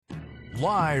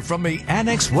Live from the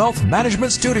Annex Wealth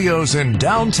Management Studios in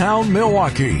downtown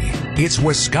Milwaukee, it's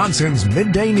Wisconsin's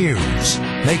Midday News,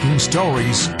 making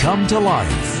stories come to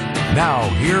life. Now,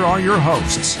 here are your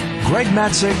hosts, Greg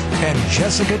Matzik and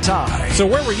Jessica Ty. So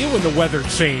where were you when the weather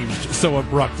changed so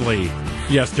abruptly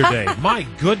yesterday? My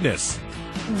goodness.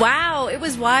 Wow, it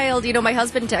was wild. You know, my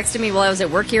husband texted me while I was at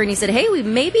work here, and he said, hey, we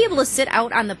may be able to sit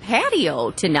out on the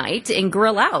patio tonight and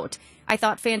grill out. I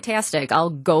thought, fantastic. I'll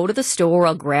go to the store.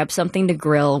 I'll grab something to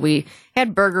grill. We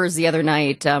had burgers the other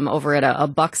night over at a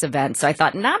Bucks event, so I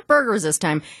thought, not burgers this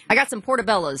time. I got some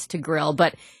portobellos to grill,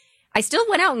 but I still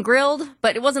went out and grilled,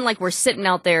 but it wasn't like we're sitting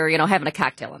out there, you know, having a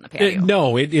cocktail on the patio.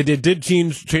 No, it did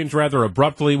change rather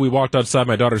abruptly. We walked outside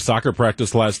my daughter's soccer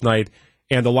practice last night,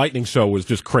 and the lightning show was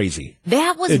just crazy.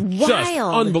 That was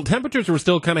wild. Temperatures were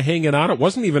still kind of hanging on. It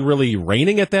wasn't even really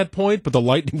raining at that point, but the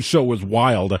lightning show was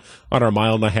wild on our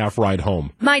mile-and-a-half ride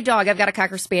home. My dog, I've got a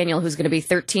Cocker Spaniel who's going to be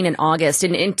 13 in August,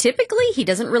 and typically he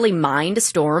doesn't really mind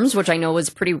storms, which I know is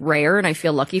pretty rare, and I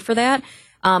feel lucky for that.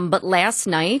 But last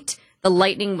night, the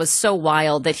lightning was so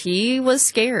wild that he was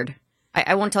scared.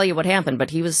 I won't tell you what happened, but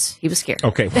he was scared.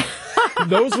 Okay.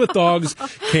 Those with dogs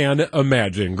can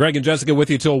imagine. Greg and Jessica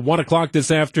with you till 1 o'clock this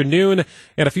afternoon,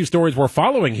 and a few stories we're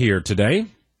following here today.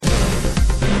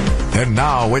 And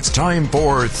now it's time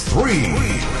for 3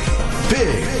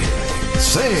 Big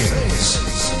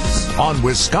Things on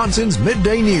Wisconsin's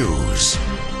Midday News.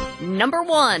 Number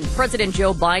 1, President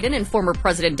Joe Biden and former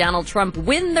President Donald Trump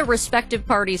win their respective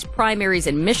parties' primaries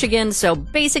in Michigan. So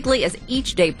basically, as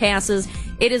each day passes,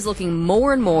 it is looking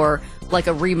more and more like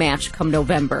a rematch come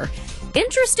November.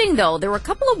 Interesting, though, there were a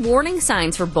couple of warning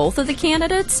signs for both of the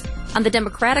candidates. On the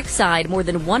Democratic side, more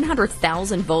than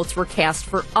 100,000 votes were cast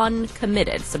for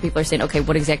uncommitted. Some people are saying, okay,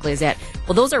 what exactly is that?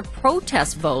 Well, those are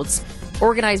protest votes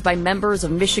organized by members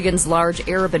of Michigan's large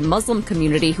Arab and Muslim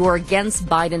community who are against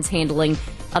Biden's handling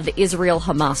of the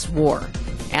Israel-Hamas war.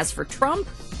 As for Trump,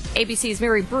 ABC's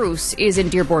Mary Bruce is in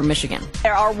Dearborn, Michigan.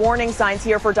 There are warning signs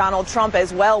here for Donald Trump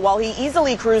as well. While he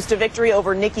easily cruised to victory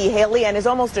over Nikki Haley and is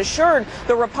almost assured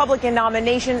the Republican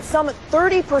nomination, some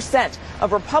 30%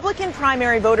 of Republican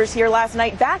primary voters here last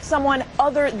night backed someone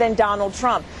other than Donald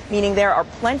Trump, meaning there are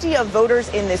plenty of voters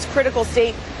in this critical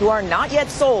state who are not yet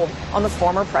sold on the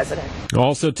former president.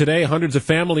 Also today, hundreds of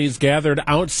families gathered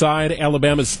outside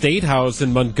Alabama's State House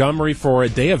in Montgomery for a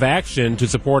day of action to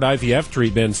support IVF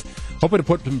treatments, hoping to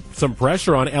put some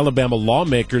pressure on Alabama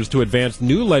lawmakers to advance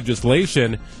new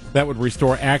legislation that would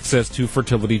restore access to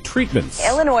fertility treatments.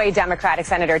 Illinois Democratic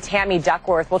Senator Tammy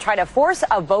Duckworth will try to force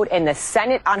a vote in the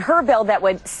Senate on her bill that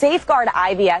would safeguard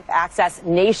IVF access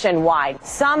nationwide.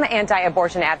 Some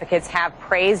anti-abortion advocates have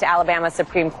praised Alabama's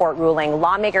Supreme Court ruling.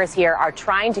 Lawmakers here are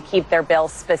trying to keep their bill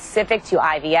specific to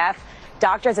IVF.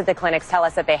 Doctors at the clinics tell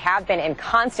us that they have been in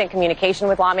constant communication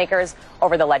with lawmakers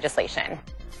over the legislation.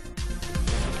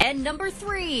 And number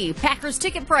 3, Packers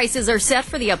ticket prices are set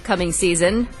for the upcoming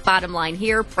season. Bottom line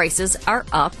here, prices are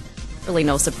up. Really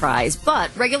no surprise. But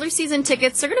regular season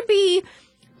tickets are going to be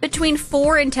between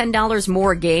 $4 and $10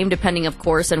 more a game, depending, of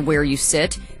course, on where you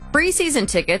sit. Preseason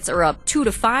tickets are up $2 to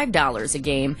 $5 a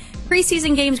game.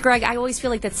 Preseason games, Greg, I always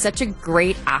feel like that's such a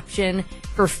great option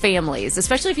for families,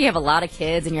 especially if you have a lot of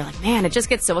kids and you're like, man, it just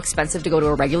gets so expensive to go to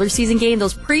a regular season game.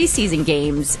 Those preseason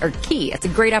games are key. It's a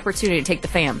great opportunity to take the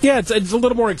fam. Yeah, it's a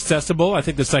little more accessible. I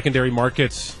think the secondary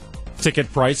market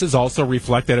ticket prices also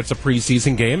reflect that it's a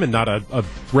preseason game and not a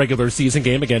regular season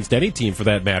game against any team for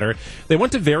that matter. They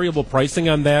went to variable pricing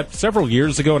on that several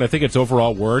years ago, and I think it's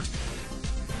overall worked.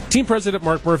 Team president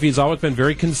Mark Murphy has always been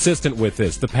very consistent with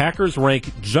this. The Packers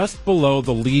rank just below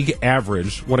the league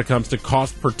average when it comes to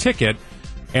cost per ticket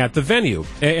at the venue,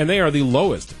 and they are the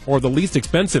lowest or the least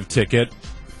expensive ticket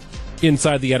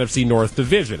inside the NFC North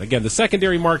division. Again, the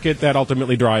secondary market, that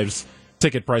ultimately drives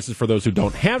ticket prices for those who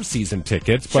don't have season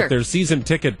tickets, but their season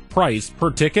ticket price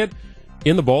per ticket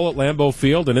in the bowl at Lambeau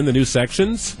Field and in the new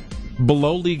sections,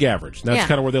 below league average. That's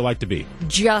kind of where they like to be.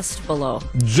 Just below.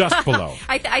 Just below.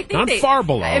 I think not far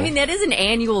below. I mean, that is an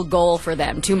annual goal for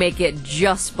them to make it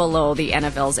just below the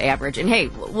NFL's average. And hey,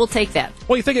 we'll take that.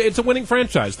 Well, you think it's a winning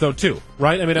franchise, though, too,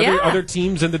 right? I mean, other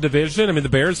teams in the division, I mean, the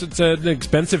Bears, it's an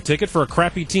expensive ticket for a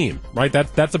crappy team, right?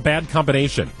 That's a bad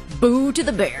combination. Boo to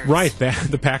the Bears. Right.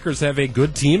 The Packers have a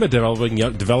good team, a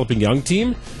developing young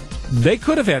team. They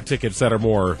could have had tickets that are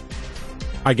more,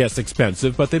 I guess,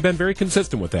 expensive, but they've been very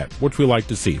consistent with that, which we like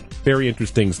to see. Very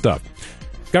interesting stuff.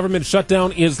 Government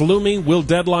shutdown is looming. Will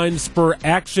deadlines spur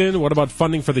action? What about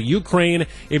funding for the Ukraine?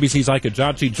 ABC's Ika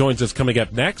Jachi joins us coming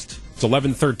up next. It's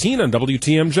 11:13 on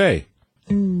WTMJ.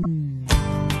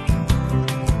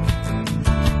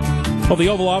 Well, the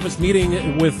Oval Office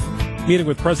meeting with meeting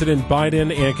with President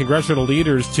Biden and congressional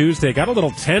leaders Tuesday got a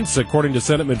little tense, according to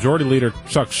Senate Majority Leader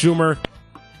Chuck Schumer.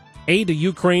 Aid to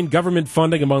Ukraine, government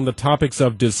funding among the topics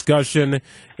of discussion,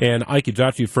 and Ike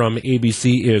Ejiochi from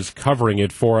ABC is covering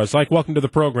it for us. Ike, welcome to the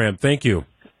program. Thank you.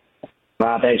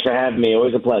 Thanks for having me.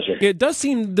 Always a pleasure. It does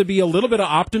seem to be a little bit of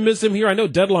optimism here. I know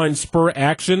deadlines spur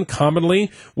action commonly.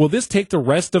 Will this take the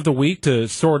rest of the week to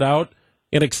sort out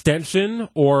an extension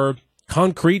or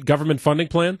concrete government funding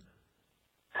plan?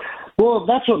 Well,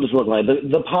 that's what it's looking like.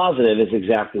 The positive is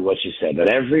exactly what you said, that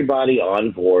everybody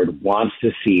on board wants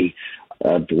to see,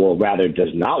 rather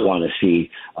does not want to see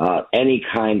any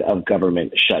kind of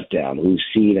government shutdown. We've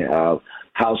seen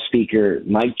House Speaker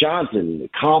Mike Johnson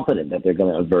confident that they're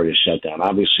going to avert a shutdown.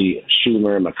 Obviously,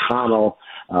 Schumer, McConnell,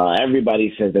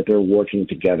 everybody says that they're working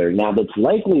together. Now, it's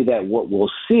likely that what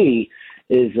we'll see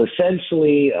is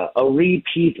essentially a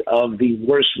repeat of the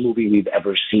worst movie we've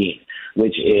ever seen,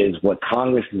 which is what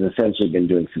Congress has essentially been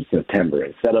doing since September.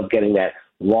 Instead of getting that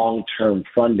long-term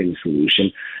funding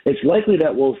solution, it's likely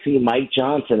that we'll see Mike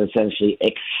Johnson essentially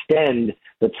extend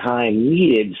the time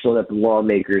needed so that the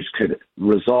lawmakers could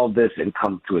resolve this and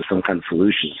come to some kind of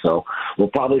solution. So we'll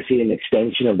probably see an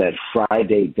extension of that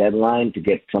Friday deadline to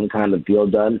get some kind of deal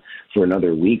done for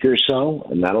another week or so,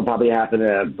 and that'll probably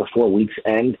happen before week's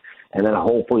end. And then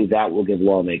hopefully that will give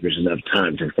lawmakers enough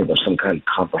time to think of some kind of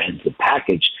comprehensive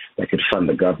package that could fund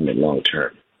the government long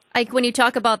term. Ike, when you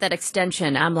talk about that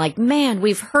extension, I'm like, man,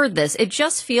 we've heard this. It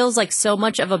just feels like so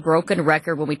much of a broken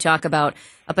record when we talk about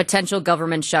a potential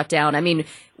government shutdown. I mean,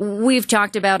 we've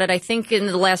talked about it, I think, in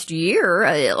the last year,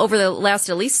 over the last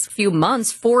at least few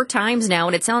months, 4 times now,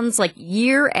 and it sounds like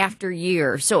year after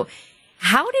year. So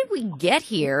how did we get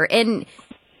here? And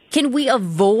can we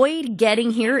avoid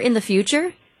getting here in the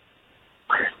future?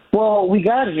 Well, we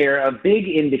got here. A big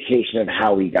indication of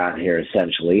how we got here,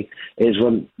 essentially, is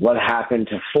what happened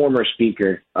to former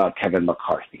Speaker Kevin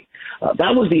McCarthy.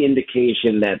 That was the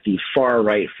indication that the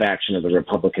far-right faction of the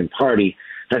Republican Party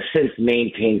has since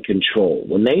maintained control.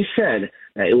 When they said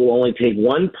that it will only take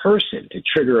one person to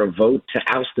trigger a vote to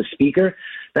oust the Speaker,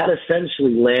 that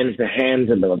essentially lends the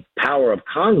hands and the power of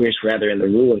Congress, rather, in the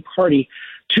ruling party,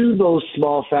 to those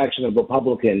small faction of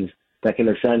Republicans that can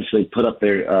essentially put up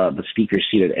the speaker's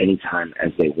seat at any time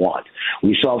as they want.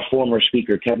 We saw former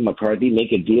Speaker Kevin McCarthy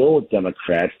make a deal with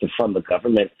Democrats to fund the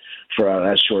government for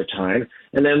a short time,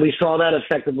 and then we saw that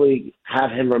effectively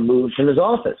have him removed from his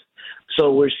office.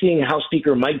 So we're seeing House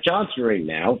Speaker Mike Johnson right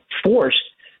now forced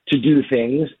to do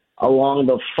things along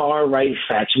the far-right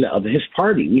faction of his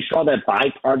party. We saw that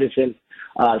bipartisan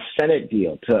Senate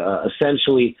deal to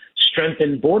essentially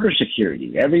strengthen border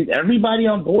security. Everybody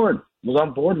on board was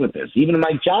on board with this, even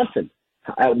Mike Johnson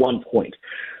at one point,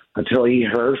 until he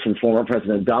heard from former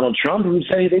President Donald Trump, who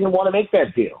said he didn't want to make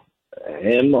that deal.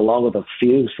 Him, along with a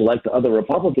few select other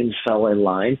Republicans, fell in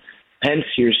line. Hence,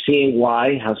 you're seeing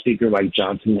why House Speaker Mike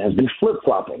Johnson has been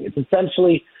flip-flopping. It's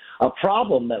essentially a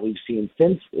problem that we've seen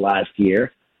since last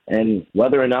year, and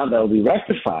whether or not that will be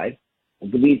rectified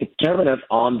will be determinant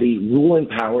on the ruling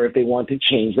power if they want to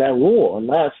change that rule.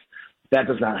 Unless that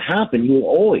does not happen, you will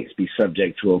always be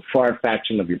subject to a far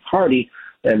faction of your party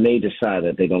that may decide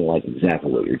that they don't like exactly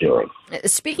what you're doing.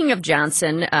 Speaking of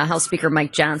Johnson, House Speaker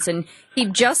Mike Johnson, he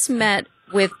just met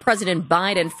with President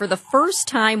Biden for the first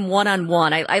time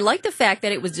one-on-one. I like the fact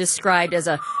that it was described as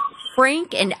a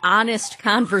frank and honest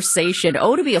conversation.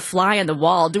 Oh, to be a fly on the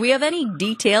wall. Do we have any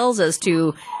details as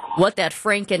to what that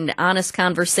frank and honest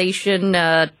conversation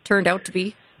turned out to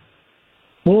be?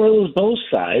 Well, it was both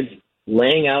sides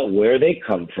laying out where they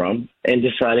come from and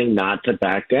deciding not to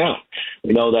back down.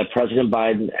 We know that President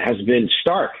Biden has been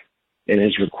stark in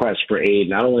his request for aid,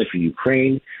 not only for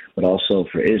Ukraine, but also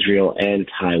for Israel and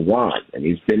Taiwan. And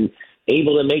he's been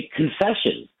able to make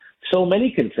concessions, so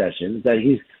many concessions that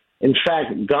he's, in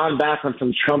fact, gone back on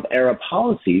some Trump-era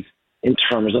policies in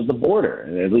terms of the border,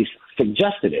 and at least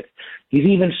suggested it. He's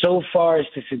even so far as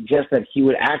to suggest that he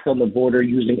would act on the border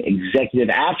using executive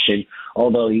action,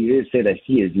 although he did say that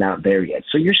he is not there yet.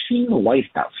 So you're seeing the White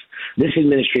House, this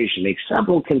administration, make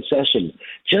several concessions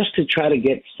just to try to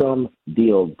get some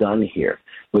deal done here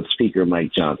with Speaker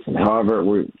Mike Johnson. However,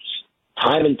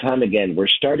 time and time again, we're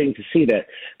starting to see that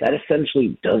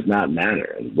essentially does not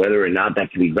matter. And whether or not that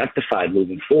can be rectified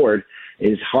moving forward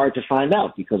is hard to find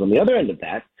out, because on the other end of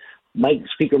that,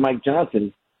 Speaker Mike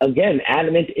Johnson, again,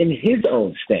 adamant in his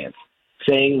own stance,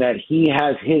 saying that he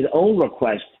has his own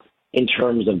request in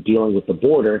terms of dealing with the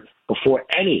border before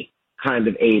any kind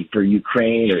of aid for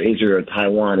Ukraine or Israel or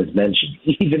Taiwan is mentioned,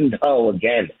 even though,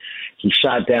 again, he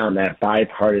shot down that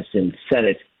bipartisan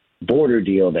Senate border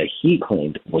deal that he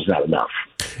claimed was not enough.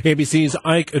 ABC's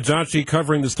Ike Ejiochi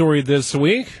covering the story this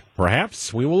week.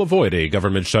 Perhaps we will avoid a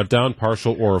government shutdown,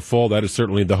 partial or full. That is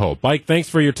certainly the hope. Ike, thanks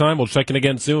for your time. We'll check in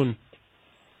again soon.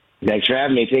 Thanks for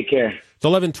having me. Take care. It's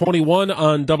 11:21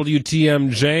 on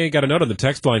WTMJ. Got a note on the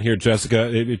text line here, Jessica.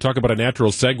 You talk about a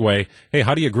natural segue. Hey,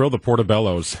 how do you grill the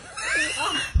portobellos?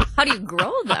 How do you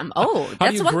grow them? Oh, how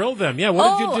do you grill them? Yeah,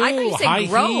 what did you do? I thought you said high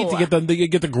grow. heat to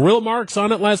get the grill marks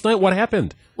on it last night. What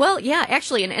happened? Well, yeah,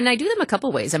 actually, and I do them a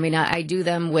couple ways. I mean, I do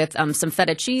them with some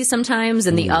feta cheese sometimes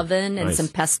in the oven and some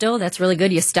pesto. That's really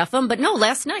good. You stuff them. But no,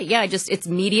 last night, it's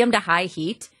medium to high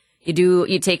heat.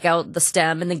 You take out the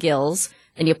stem and the gills.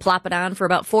 And you plop it on for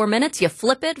about 4 minutes. You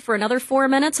flip it for another 4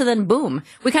 minutes, and then boom.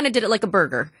 We kind of did it like a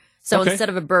burger. So instead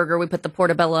of a burger, we put the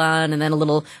portobello on, and then a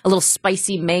little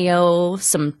spicy mayo,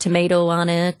 some tomato on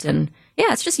it, and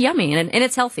yeah, it's just yummy and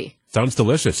it's healthy. Sounds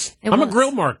delicious. I'm a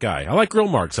grill mark guy. I like grill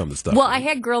marks on the stuff. Well, I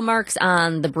had grill marks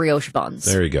on the brioche buns.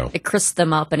 There you go. It crisps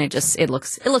them up, and it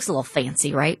looks a little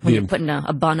fancy, right? When you're putting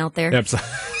a bun out there.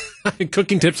 Absolutely.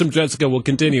 Cooking tips from Jessica will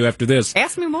continue after this.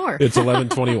 Ask me more. It's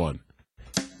 11:21.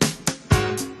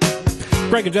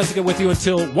 Greg and Jessica with you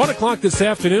until 1 o'clock this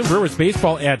afternoon. Brewers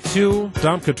baseball at 2.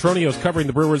 Dom Cotroneo is covering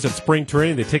the Brewers at spring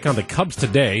training. They take on the Cubs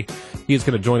today. He's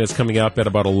going to join us coming up at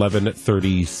about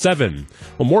 11:37.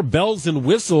 Well, more bells and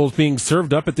whistles being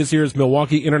served up at this year's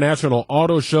Milwaukee International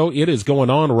Auto Show. It is going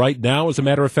on right now, as a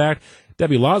matter of fact.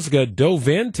 Debbie Loziga dove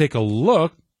in. Take a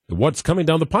look at what's coming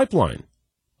down the pipeline.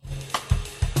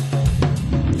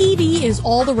 EV is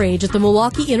all the rage at the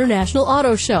Milwaukee International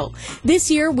Auto Show. This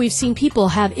year, we've seen people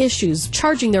have issues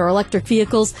charging their electric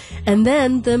vehicles and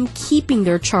then them keeping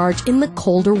their charge in the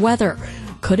colder weather.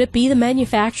 Could it be the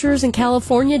manufacturers in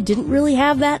California didn't really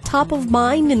have that top of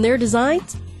mind in their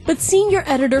designs? But senior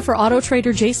editor for Auto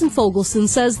Trader Jason Fogelson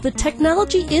says the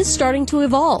technology is starting to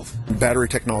evolve. Battery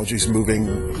technology is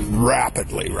moving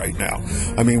rapidly right now.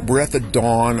 I mean, we're at the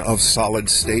dawn of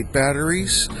solid-state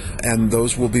batteries, and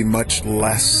those will be much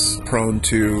less prone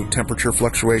to temperature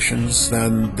fluctuations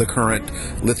than the current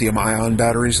lithium-ion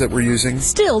batteries that we're using.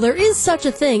 Still, there is such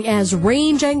a thing as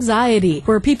range anxiety,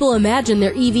 where people imagine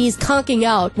their EVs conking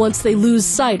out once they lose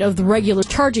sight of the regular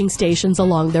charging stations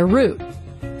along their route.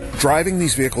 Driving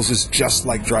these vehicles is just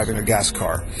like driving a gas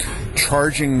car.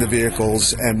 Charging the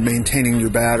vehicles and maintaining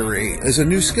your battery is a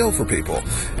new skill for people,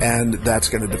 and that's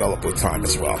going to develop with time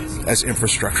as well, as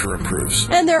infrastructure improves.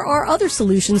 And there are other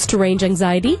solutions to range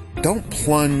anxiety. Don't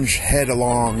plunge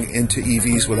headlong into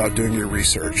EVs without doing your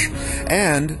research.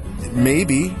 And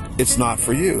maybe it's not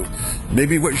for you.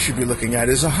 Maybe what you should be looking at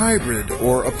is a hybrid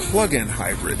or a plug-in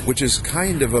hybrid, which is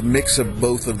kind of a mix of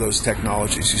both of those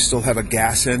technologies. You still have a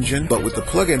gas engine, but with the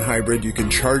plug-in hybrid, you can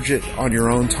charge it on your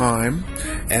own time,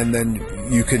 and then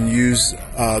you can use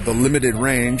the limited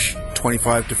range,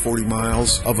 25 to 40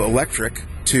 miles of electric,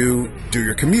 to do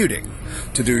your commuting,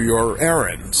 to do your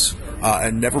errands,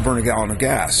 and never burn a gallon of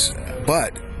gas.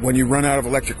 But when you run out of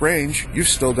electric range, you've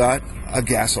still got a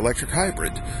gas-electric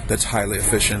hybrid that's highly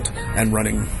efficient and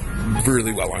running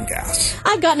really well on gas.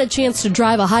 I've gotten a chance to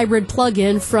drive a hybrid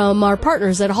plug-in from our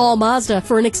partners at Hall Mazda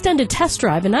for an extended test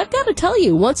drive, and I've got to tell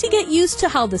you, once you get used to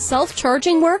how the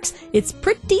self-charging works, it's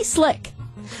pretty slick.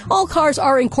 All cars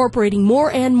are incorporating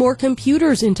more and more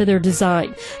computers into their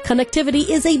design. Connectivity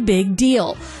is a big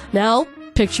deal. Now,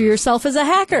 picture yourself as a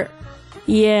hacker.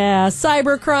 Yeah,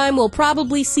 cybercrime will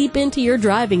probably seep into your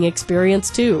driving experience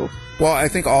too. Well, I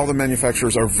think all the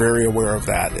manufacturers are very aware of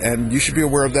that, and you should be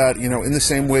aware of that, in the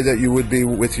same way that you would be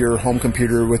with your home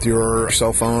computer, with your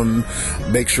cell phone.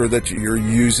 Make sure that you're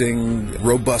using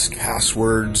robust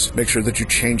passwords. Make sure that you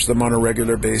change them on a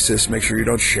regular basis. Make sure you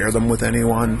don't share them with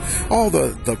anyone. All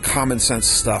the common sense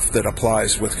stuff that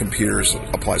applies with computers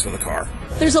applies with a car.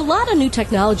 There's a lot of new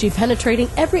technology penetrating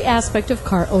every aspect of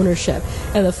car ownership,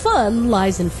 and the fun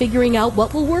lies in figuring out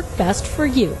what will work best for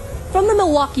you. From the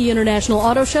Milwaukee International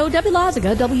Auto Show, Debbie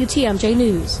Loziga, WTMJ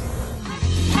News.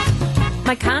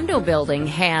 My condo building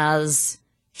has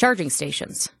charging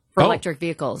stations for electric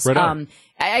vehicles. Right on.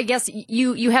 I guess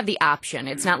you have the option.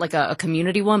 It's not like a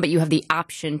community one, but you have the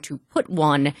option to put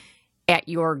one at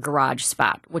your garage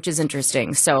spot, which is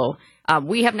interesting. So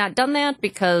we have not done that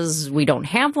because we don't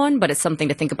have one, but it's something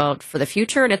to think about for the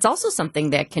future. And it's also something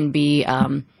that can be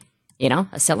a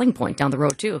selling point down the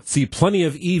road, too. See plenty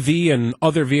of EV and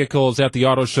other vehicles at the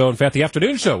auto show. In fact, the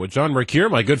afternoon show with John Mercure,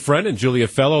 my good friend, and Julia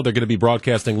Fellow. They're going to be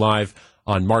broadcasting live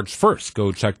on March 1st.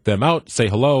 Go check them out. Say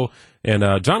hello. And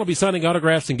John will be signing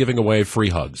autographs and giving away free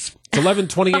hugs. It's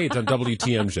 11:28 on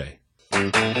WTMJ.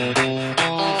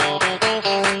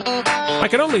 I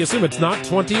can only assume it's not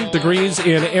 20 degrees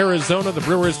in Arizona. The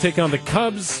Brewers take on the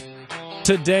Cubs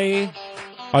today.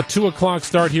 A 2 o'clock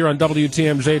start here on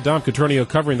WTMJ. Dom Coturnio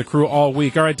covering the Crew all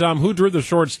week. All right, Dom, who drew the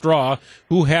short straw?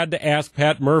 Who had to ask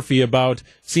Pat Murphy about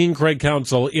seeing Craig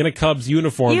Counsell in a Cubs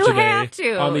uniform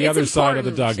today on the other side of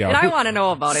the dugout? And I want to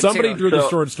know about it, Somebody too. drew the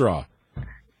short straw.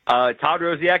 Todd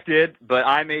Rosiak did, but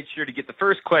I made sure to get the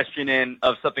first question in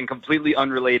of something completely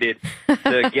unrelated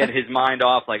to get his mind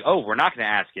off, like, oh, we're not going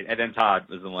to ask it. And then Todd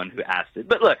was the one who asked it.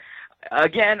 But look,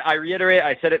 again, I reiterate,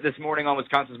 I said it this morning on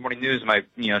Wisconsin's Morning News, my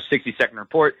 60-second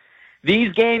report.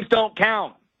 These games don't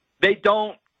count. They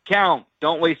don't count.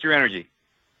 Don't waste your energy.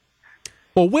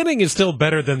 Well, winning is still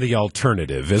better than the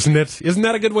alternative, isn't it? Isn't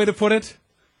that a good way to put it?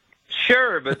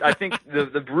 Sure, but I think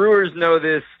the Brewers know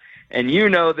this, and you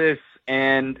know this,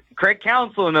 and Craig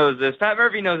Counsell knows this. Pat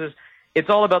Murphy knows this. It's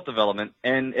all about development,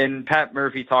 and Pat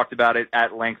Murphy talked about it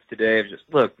at length today. Of just,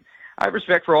 look, I have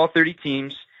respect for all 30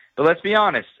 teams, but let's be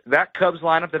honest. That Cubs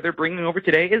lineup that they're bringing over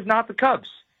today is not the Cubs.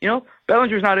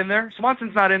 Bellinger's not in there.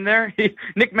 Swanson's not in there.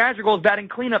 Nick Madrigal is batting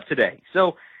cleanup today.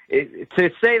 So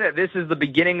to say that this is the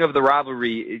beginning of the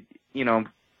rivalry, come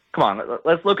on,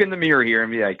 let's look in the mirror here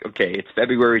and be like, okay, it's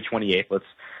February 28th. Let's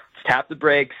tap the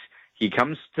brakes. He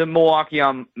comes to Milwaukee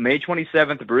on May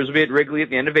 27th. The Brewers will be at Wrigley at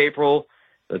the end of April.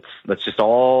 Let's just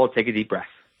all take a deep breath.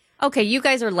 Okay, you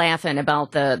guys are laughing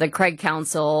about the Craig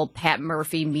Counsell, Pat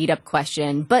Murphy meetup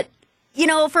question. But,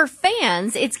 for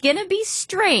fans, it's going to be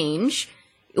strange.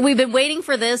 We've been waiting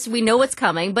for this. We know it's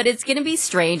coming, but it's going to be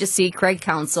strange to see Craig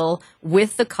Counsell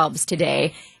with the Cubs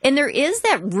today. And there is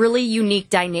that really unique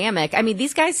dynamic. I mean,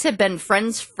 these guys have been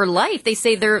friends for life. They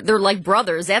say they're like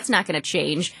brothers. That's not going to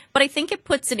change. But I think it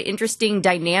puts an interesting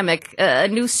dynamic, a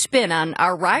new spin on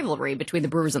our rivalry between the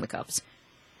Brewers and the Cubs.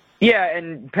 Yeah,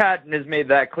 and Pat has made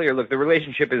that clear. Look, the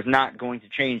relationship is not going to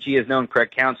change. He has known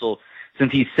Craig Counsell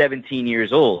since he's 17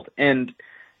 years old. And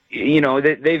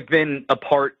they've been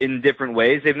apart in different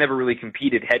ways. They've never really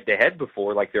competed head-to-head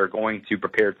before like they're going to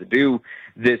prepare to do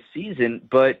this season.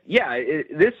 But, yeah,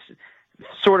 this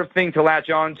sort of thing to latch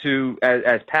on to,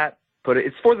 as Pat put it,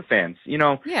 it's for the fans.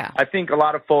 Yeah. I think a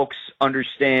lot of folks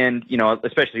understand,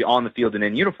 especially on the field and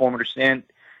in uniform, understand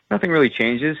nothing really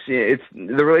changes. The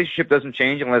relationship doesn't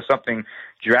change unless something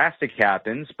drastic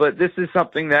happens. But this is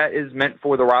something that is meant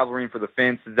for the rivalry and for the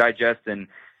fans to digest and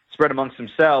spread amongst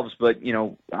themselves. But,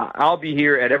 I'll be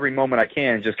here at every moment I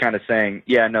can just kind of saying,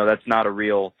 yeah, no, it's not a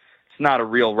real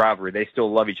rivalry. They still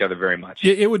love each other very much.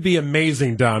 It would be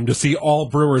amazing, Dom, to see all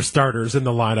Brewers starters in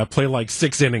the lineup play like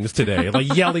 6 innings today.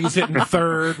 Like Yelly's hitting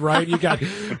third, right? You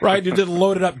just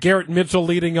loaded up Garrett Mitchell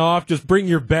leading off. Just bring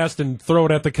your best and throw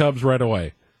it at the Cubs right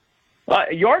away.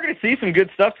 You are going to see some good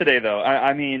stuff today, though.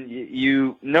 I mean,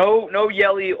 no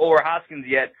Yelly or Hoskins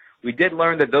yet. We did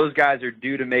learn that those guys are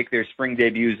due to make their spring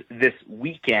debuts this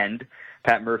weekend.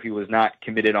 Pat Murphy was not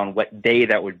committed on what day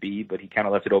that would be, but he kind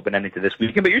of left it open-ended to this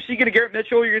weekend. But you're seeing Garrett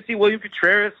Mitchell, you're going to see William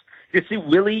Contreras, you're going to see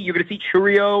Willie, you're going to see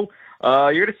Churio,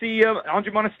 you're going to see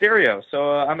Andre Monasterio.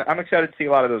 So I'm excited to see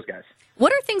a lot of those guys.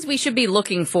 What are things we should be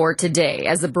looking for today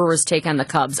as the Brewers take on the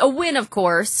Cubs? A win, of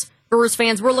course. Brewers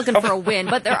fans, we're looking for a win.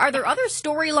 But are there other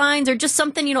storylines or just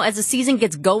something, as the season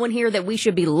gets going here that we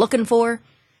should be looking for?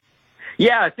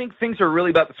 Yeah, I think things are really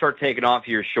about to start taking off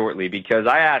here shortly because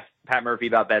I asked Pat Murphy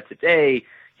about that today.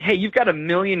 Hey, you've got a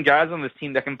million guys on this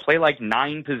team that can play like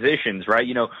 9 positions, right?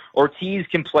 Ortiz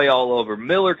can play all over.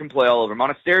 Miller can play all over.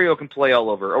 Monasterio can play all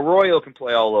over. Arroyo can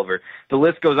play all over. The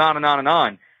list goes on and on and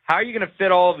on. How are you going to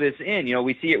fit all of this in?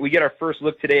 We get our first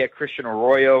look today at Christian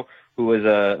Arroyo, who was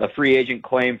a free agent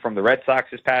claim from the Red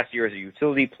Sox this past year as a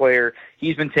utility player.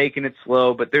 He's been taking it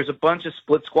slow, but there's a bunch of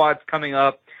split squads coming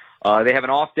up. They have an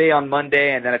off day on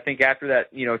Monday, and then I think after that,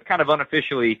 it's kind of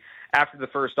unofficially after the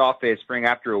first off day of spring,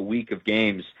 after a week of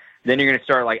games, then you're going to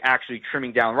start like actually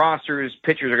trimming down rosters.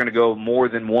 Pitchers are going to go more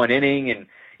than 1 inning, and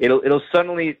it'll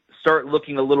suddenly start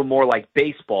looking a little more like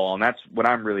baseball, and that's what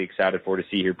I'm really excited for to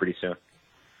see here pretty soon.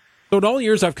 So in all the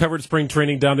years I've covered spring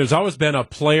training, Down, there's always been a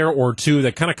player or two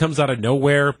that kind of comes out of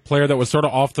nowhere, player that was sort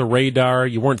of off the radar.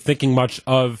 You weren't thinking much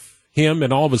of him,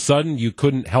 and all of a sudden you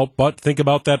couldn't help but think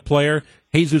about that player.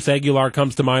 Jesus Aguilar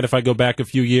comes to mind if I go back a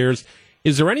few years.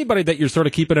 Is there anybody that you're sort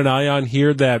of keeping an eye on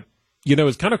here that,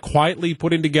 is kind of quietly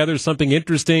putting together something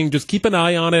interesting? Just keep an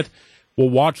eye on it. We'll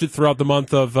watch it throughout the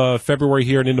month of February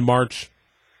here and into March.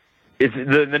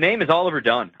 The name is Oliver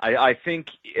Dunn. I think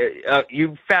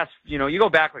you go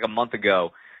back like a month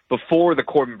ago before the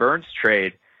Corbin Burns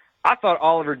trade. I thought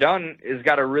Oliver Dunn has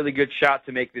got a really good shot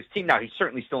to make this team. Now, he's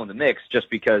certainly still in the mix just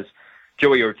because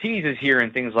Joey Ortiz is here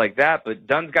and things like that, but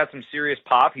Dunn's got some serious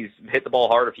pop. He's hit the ball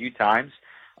hard a few times.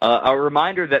 A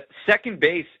reminder that second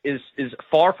base is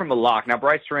far from a lock. Now,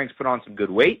 Bryce Terang's put on some good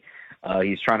weight.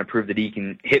 He's trying to prove that he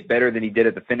can hit better than he did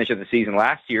at the finish of the season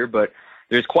last year, but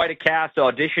there's quite a cast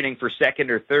auditioning for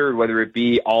second or third, whether it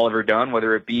be Oliver Dunn,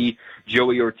 whether it be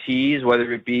Joey Ortiz,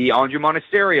 whether it be Andrew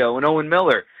Monasterio and Owen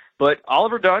Miller. But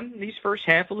Oliver Dunn, these first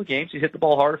handful of games, he's hit the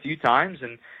ball hard a few times,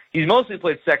 and he's mostly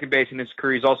played second base in his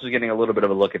career. He's also getting a little bit of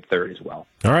a look at third as well.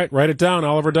 All right, write it down.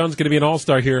 Oliver Dunn's going to be an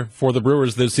all-star here for the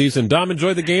Brewers this season. Dom,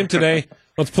 enjoy the game today.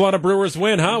 Let's pull out a Brewers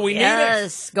win, huh? We need it.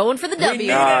 Yes, going for the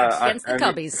W against the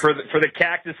Cubbies. For the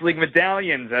Cactus League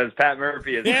medallions, as Pat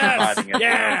Murphy is providing us.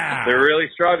 Yeah. They're really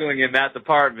struggling in that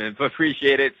department, but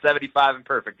appreciate it. 75 and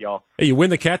perfect, y'all. Hey, you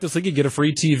win the Cactus League, you get a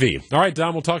free TV. All right,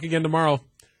 Dom, we'll talk again tomorrow.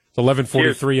 It's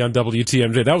 11:43 on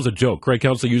WTMJ. That was a joke. Craig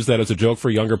Counsell used that as a joke for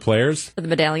younger players. For the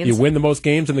medallions. You win the most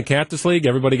games in the Cactus League,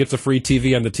 everybody gets a free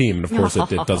TV on the team. And, of course,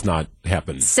 it does not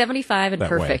happen. 75 and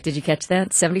perfect. Way. Did you catch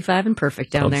that? 75 and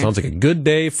perfect down there. Sounds like a good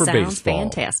day for baseball. Sounds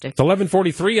fantastic. It's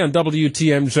 11:43 on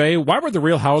WTMJ. Why were the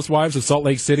Real Housewives of Salt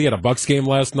Lake City at a Bucks game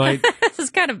last night? This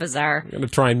is kind of bizarre. I'm going to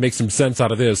try and make some sense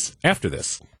out of this after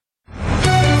this.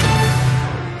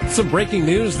 Some breaking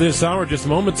news this hour. Just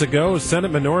moments ago, Senate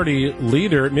Minority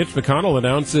Leader Mitch McConnell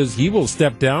announces he will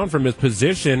step down from his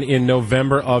position in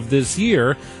November of this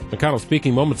year. McConnell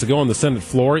speaking moments ago on the Senate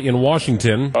floor in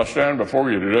Washington. I stand before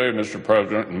you today, Mr.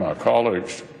 President, and my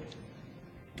colleagues,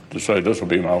 to say this will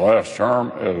be my last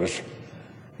term as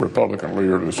Republican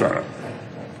leader of the Senate.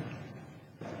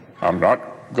 I'm not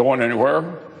going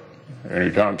anywhere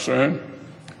anytime soon.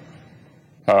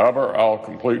 However, I'll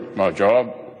complete my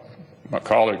job my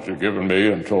colleagues have given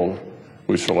me until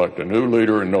we select a new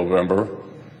leader in November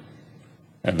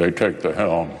and they take the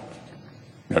helm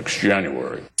next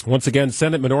January. Once again,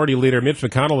 Senate Minority Leader Mitch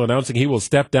McConnell announcing he will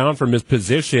step down from his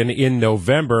position in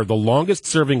November. The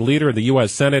longest-serving leader in the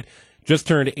U.S. Senate just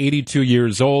turned 82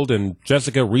 years old, and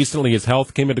Jessica, recently his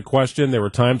health came into question. There were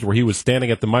times where he was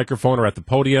standing at the microphone or at the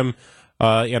podium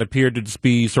and appeared to just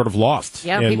be sort of lost.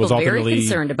 Yeah, and people was very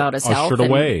concerned about his health.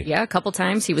 Away. Yeah, a couple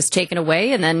times he was taken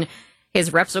away, and then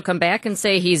his reps will come back and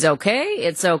say he's okay,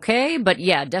 it's okay. But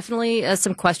yeah, definitely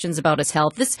some questions about his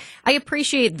health. I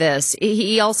appreciate this.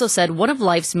 He also said one of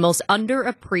life's most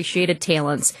underappreciated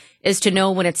talents is to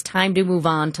know when it's time to move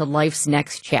on to life's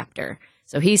next chapter.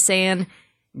 So he's saying,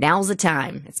 now's the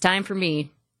time. It's time for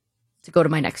me to go to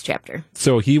my next chapter.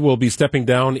 So he will be stepping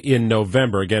down in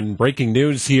November. Again, breaking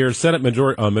news here. Senate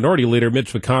Minority Leader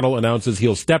Mitch McConnell announces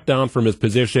he'll step down from his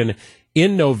position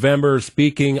in November,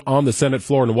 speaking on the Senate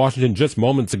floor in Washington just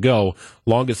moments ago.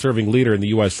 Longest-serving leader in the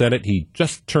U.S. Senate. He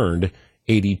just turned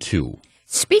 82.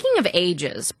 Speaking of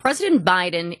ages, President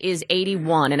Biden is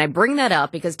 81, and I bring that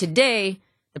up because today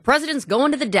the president's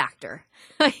going to the doctor.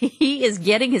 He is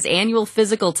getting his annual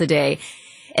physical today.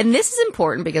 And this is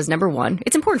important because, number one,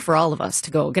 it's important for all of us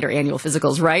to go get our annual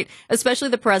physicals, right? Especially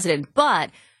the president. But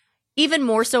even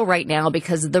more so right now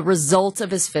because of the results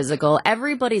of his physical,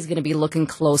 everybody's going to be looking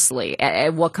closely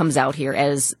at what comes out here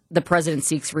as the president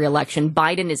seeks re-election.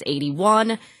 Biden is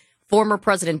 81. Former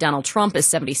President Donald Trump is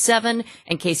 77.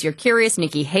 In case you're curious,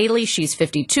 Nikki Haley, she's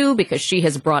 52 because she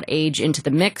has brought age into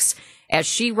the mix as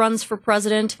she runs for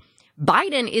president.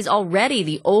 Biden is already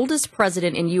the oldest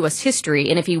president in U.S. history,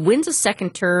 and if he wins a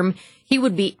second term, he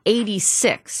would be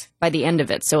 86 by the end of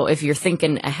it. So if you're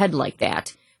thinking ahead like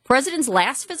that. President's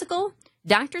last physical,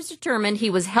 doctors determined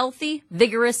he was healthy,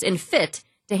 vigorous, and fit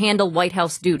to handle White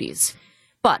House duties.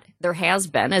 But there has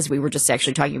been, as we were just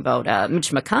actually talking about Mitch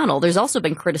McConnell, there's also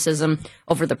been criticism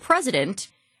over the president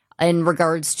in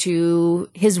regards to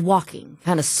his walking,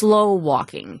 kind of slow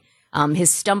walking. His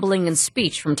stumbling in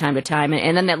speech from time to time,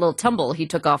 and then that little tumble he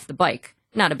took off the bike.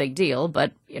 Not a big deal,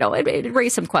 but, you know, it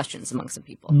raised some questions among some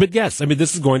people. But yes, I mean,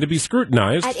 this is going to be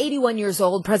scrutinized. At 81 years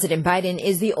old, President Biden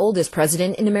is the oldest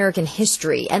president in American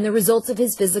history, and the results of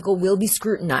his physical will be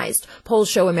scrutinized. Polls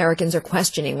show Americans are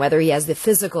questioning whether he has the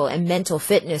physical and mental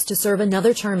fitness to serve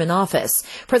another term in office.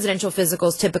 Presidential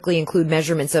physicals typically include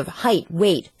measurements of height,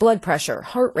 weight, blood pressure,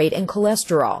 heart rate, and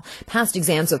cholesterol. Past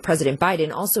exams of President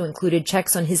Biden also included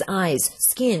checks on his eyes,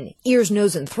 skin, ears,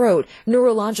 nose, and throat,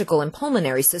 neurological and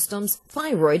pulmonary systems,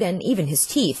 thyroid, and even his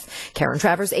teeth. Karen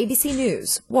Travers, ABC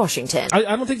News, Washington. I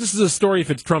don't think this is a story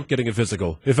if it's Trump getting a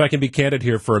physical, if I can be candid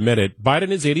here for a minute. Biden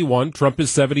is 81, Trump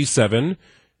is 77,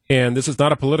 and this is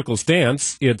not a political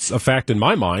stance. It's a fact in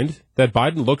my mind that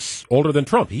Biden looks older than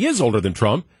Trump. He is older than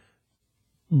Trump,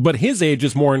 but his age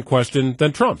is more in question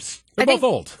than Trump's. They're both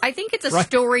old. I think it's a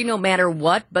story no matter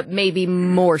what, but maybe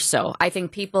more so. I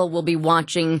think people will be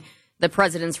watching the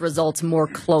president's results more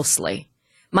closely.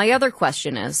 My other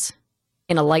question is,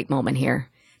 in a light moment here,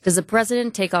 Does the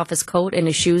president take off his coat and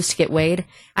his shoes to get weighed?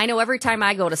 I know every time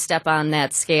I go to step on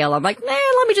that scale, I'm like,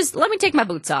 let me take my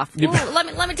boots off.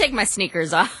 Let me take my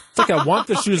sneakers off. It's like I want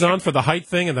the shoes on for the height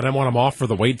thing, and then I want them off for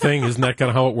the weight thing. Isn't that kind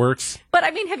of how it works? But I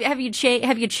mean, have you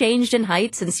changed in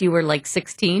height since you were like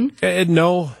 16?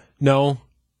 No.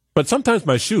 But sometimes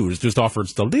my shoes just offer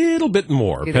just a little bit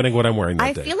more, depending what I'm wearing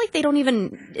that day. I feel like they don't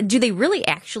even... Do they really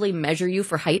actually measure you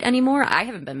for height anymore? I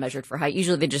haven't been measured for height.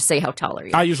 Usually they just say, how tall are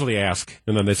you? I usually ask,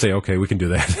 and then they say, okay, we can do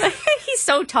that. He's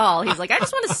so tall. He's like, I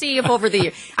just want to see if over the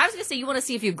years... I was going to say, you want to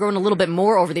see if you've grown a little bit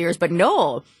more over the years, but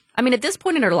no. I mean, at this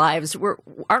point in our lives,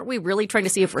 aren't we really trying to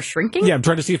see if we're shrinking? Yeah, I'm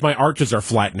trying to see if my arches are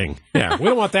flattening. Yeah, we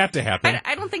don't want that to happen.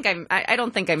 I don't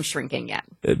think I'm shrinking yet.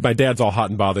 My dad's all hot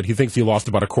and bothered. He thinks he lost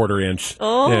about a quarter inch.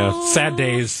 Oh. Yeah, sad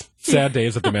days at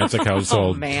the Matzik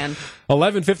household. Oh, man.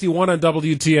 11:51 on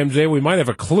WTMJ. We might have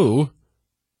a clue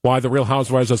why the Real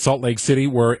Housewives of Salt Lake City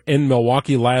were in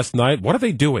Milwaukee last night. What are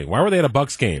they doing? Why were they at a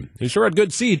Bucks game? They sure had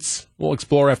good seats. We'll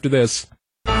explore after this.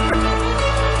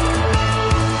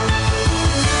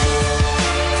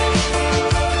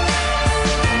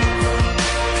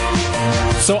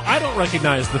 So I don't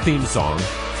recognize the theme song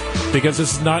because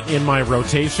this is not in my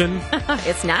rotation.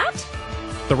 It's not?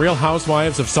 The Real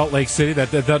Housewives of Salt Lake City,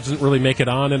 that doesn't really make it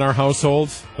on in our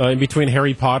household. In between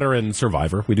Harry Potter and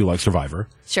Survivor. We do like Survivor.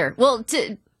 Sure. Well,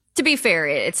 to be fair,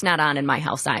 it's not on in my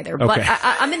house either. Okay. But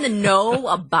I'm in the know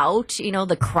about,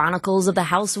 the chronicles of the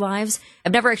Housewives.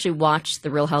 I've never actually watched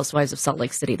The Real Housewives of Salt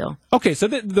Lake City, though. Okay, so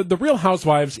the Real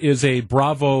Housewives is a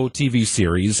Bravo TV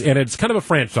series, and it's kind of a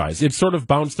franchise. It's sort of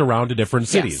bounced around to different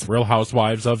cities. Yes. Real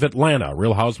Housewives of Atlanta,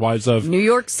 Real Housewives of... New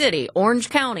York City, Orange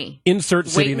County. Insert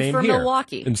city name for here.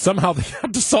 Milwaukee. And somehow they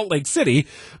got to Salt Lake City,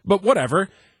 but whatever.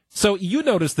 So you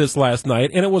noticed this last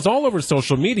night, and it was all over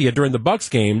social media during the Bucks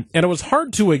game, and it was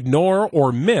hard to ignore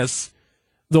or miss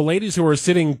the ladies who were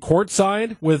sitting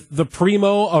courtside with the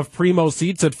primo of primo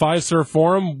seats at Fiserv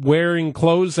Forum wearing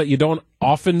clothes that you don't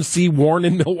often see worn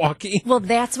in Milwaukee. Well,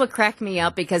 that's what cracked me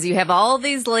up, because you have all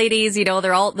these ladies,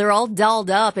 they're all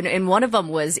dolled up, and one of them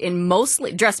was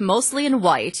dressed mostly in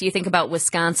white. You think about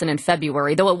Wisconsin in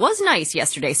February, though it was nice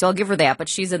yesterday, so I'll give her that, but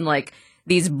she's in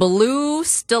these blue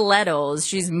stilettos.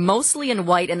 She's mostly in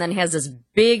white and then has this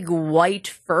big white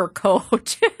fur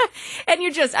coat.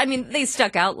 And they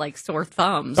stuck out like sore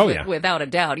thumbs, without a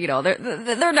doubt.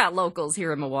 They're not locals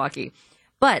here in Milwaukee.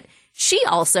 But she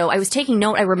also, I was taking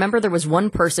note, I remember there was one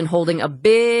person holding a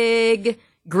big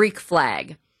Greek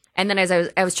flag. And then as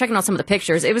I was checking out some of the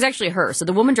pictures, it was actually her. So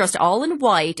the woman dressed all in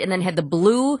white and then had the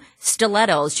blue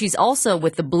stilettos. She's also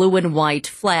with the blue and white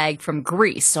flag from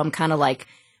Greece. So I'm kind of like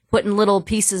putting little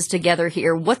pieces together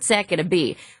here. What's that going to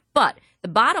be? But the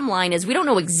bottom line is we don't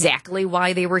know exactly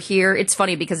why they were here. It's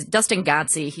funny because Dustin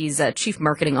Godsey, he's a chief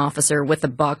marketing officer with the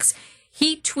Bucks.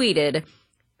 He tweeted,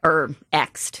 or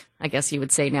X'd, I guess you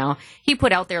would say now. He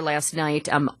put out there last night,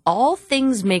 all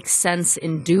things make sense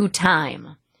in due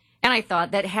time. And I thought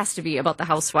that has to be about the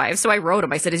Housewives. So I wrote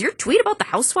him. I said, is your tweet about the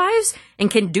Housewives? And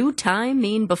can due time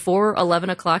mean before 11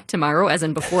 o'clock tomorrow, as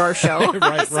in before our show?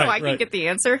 So I can get the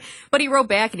answer. But he wrote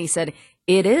back and he said,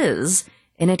 it is,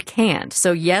 and it can't.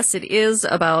 So yes, it is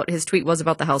his tweet was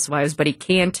about the Housewives, but he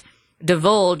can't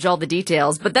divulge all the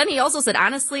details. But then he also said,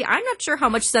 honestly, I'm not sure how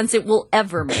much sense it will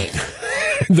ever make.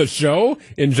 The show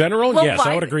in general? Well, yes,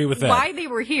 I would agree with that. Why they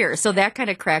were here. So that kind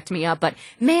of cracked me up. But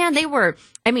man, they were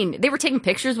taking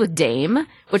pictures with Dame,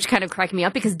 which kind of cracked me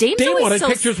up because Dame wanted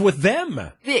pictures with them.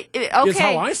 Okay. Is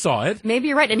how I saw it. Maybe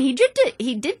you're right. And he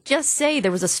did just say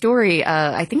there was a story,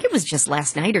 I think it was just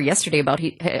last night or yesterday about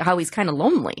how he's kind of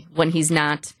lonely when he's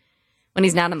not on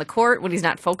the court, when he's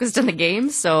not focused on the game.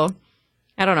 So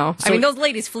I don't know. So, those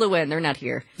ladies flew in. They're not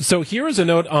here. So here is a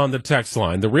note on the text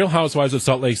line. The Real Housewives of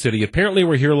Salt Lake City apparently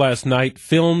were here last night,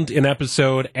 filmed an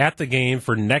episode at the game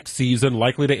for next season,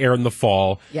 likely to air in the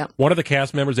fall. Yep. One of the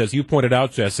cast members, as you pointed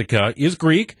out, Jessica, is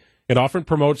Greek. It often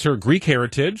promotes her Greek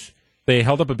heritage. They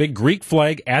held up a big Greek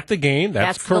flag at the game.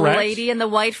 That's correct. The lady in the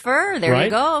white fur. There right?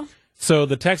 You go. So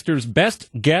the texter's best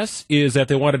guess is that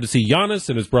they wanted to see Giannis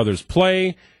and his brothers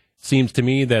play. Seems to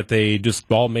me that they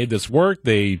just all made this work.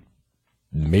 They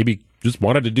maybe just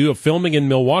wanted to do a filming in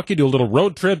Milwaukee, do a little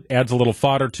road trip, adds a little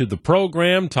fodder to the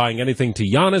program. Tying anything to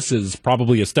Giannis is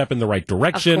probably a step in the right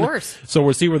direction. Of course. So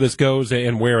we'll see where this goes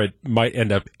and where it might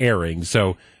end up airing.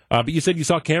 So, but you said you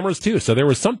saw cameras too, so there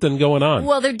was something going on.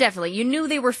 Well, you knew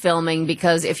they were filming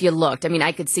because if you looked,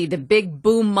 I could see the big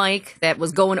boom mic that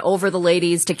was going over the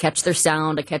ladies to catch their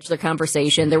sound, to catch their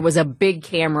conversation. There was a big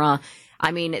camera.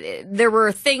 There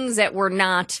were things that were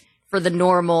not for the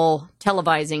normal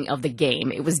televising of the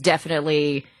game. It was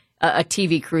definitely a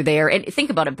TV crew there. And think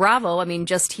about it, Bravo,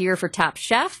 just here for Top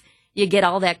Chef, you get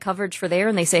all that coverage for there,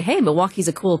 and they say, hey, Milwaukee's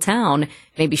a cool town.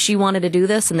 Maybe she wanted to do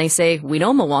this, and they say, we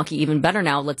know Milwaukee even better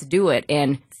now, let's do it.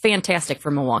 And fantastic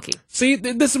for Milwaukee. See,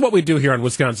 this is what we do here on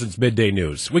Wisconsin's Midday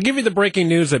News. We give you the breaking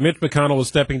news that Mitch McConnell is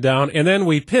stepping down, and then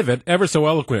we pivot ever so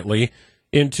eloquently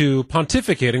into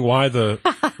pontificating why the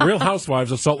Real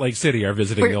Housewives of Salt Lake City are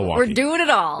visiting Milwaukee. We're doing it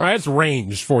all. All right, it's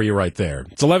ranged for you right there.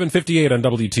 It's 11:58 on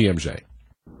WTMJ.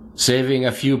 Saving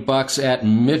a few bucks at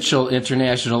Mitchell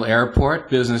International Airport.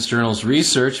 Business Journal's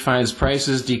research finds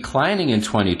prices declining in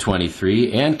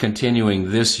 2023 and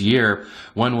continuing this year.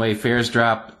 One-way fares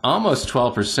dropped almost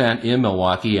 12% in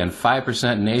Milwaukee and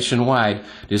 5% nationwide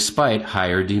despite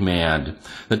higher demand.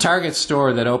 The Target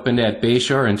store that opened at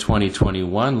Bayshore in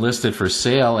 2021 listed for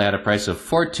sale at a price of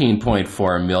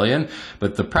 $14.4 million,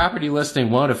 but the property listing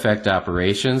won't affect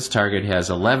operations. Target has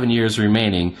 11 years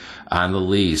remaining on the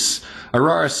lease.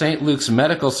 Aurora St. Luke's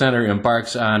Medical Center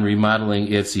embarks on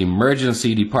remodeling its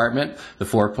emergency department. The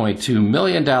 $4.2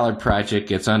 million project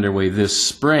gets underway this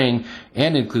spring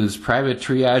and includes private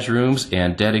triage rooms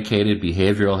and dedicated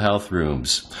behavioral health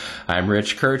rooms. I'm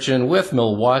Rich Kirchen with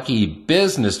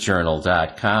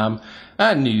MilwaukeeBusinessJournal.com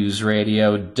on News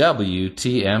Radio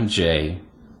WTMJ.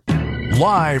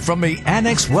 Live from the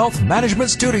Annex Wealth Management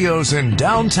Studios in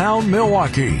downtown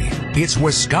Milwaukee, it's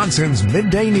Wisconsin's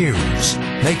Midday News,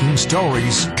 making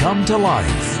stories come to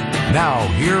life. Now,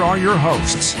 here are your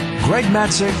hosts, Greg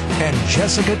Matzik and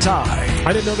Jessica Ty.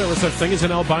 I didn't know there was such thing as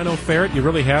an albino ferret. You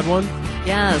really had one?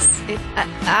 Yes.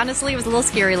 Honestly, it was a little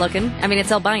scary looking. I mean,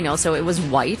 it's albino, so it was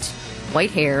white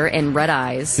hair and red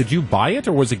eyes. Did you buy it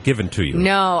or was it given to you?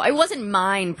 No, it wasn't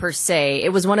mine per se. It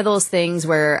was one of those things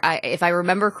where, if I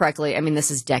remember correctly, I mean, this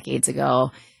is decades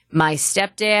ago, my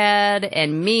stepdad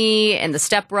and me and the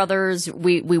stepbrothers,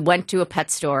 we went to a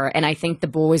pet store, and I think the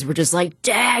boys were just like,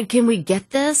 Dad, can we get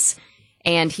this?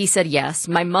 And he said yes.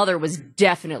 My mother was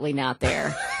definitely not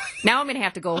there. Now I'm going to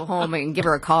have to go home and give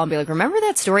her a call and be like, remember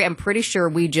that story? I'm pretty sure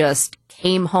we just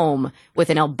came home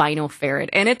with an albino ferret,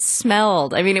 and it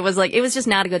smelled. I mean, it was just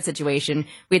not a good situation.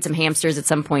 We had some hamsters at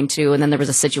some point too, and then there was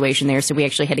a situation there, so we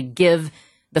actually had to give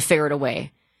the ferret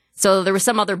away. So there was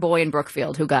some other boy in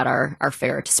Brookfield who got our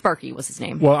ferret. Sparky was his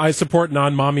name. Well, I support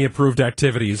non-mommy approved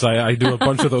activities. I do a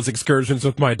bunch of those excursions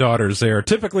with my daughters. They are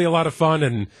typically a lot of fun,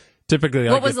 and typically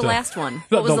What was the last one?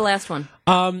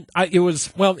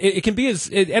 It can be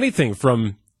anything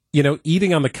from,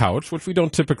 eating on the couch, which we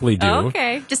don't typically do. Oh,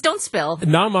 okay. Just don't spill.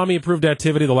 Non-mommy approved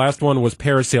activity. The last one was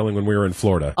parasailing when we were in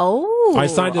Florida. Oh, I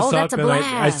signed us up, that's a blast.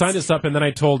 I signed us up, and then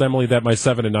I told Emily that my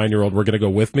 7 and 9-year-old were going to go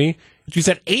with me. She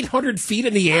said 800 feet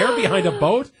in the air behind a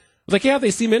boat. I was like, yeah,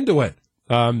 they seem into it.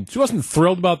 She wasn't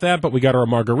thrilled about that, but we got her a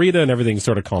margarita and everything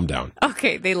sort of calmed down.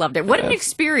 Okay, they loved it. What an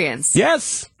experience.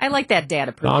 Yes. I like that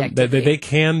dad-approved activity. They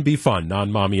can be fun,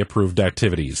 non-mommy-approved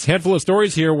activities. Handful of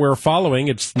stories here we're following.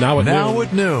 It's now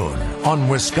at noon on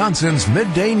Wisconsin's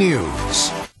Midday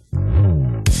News.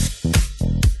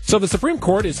 So the Supreme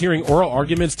Court is hearing oral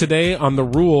arguments today on the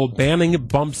rule banning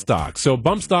bump stocks. So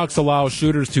bump stocks allow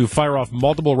shooters to fire off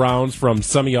multiple rounds from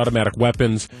semi-automatic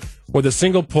weapons with a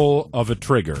single pull of a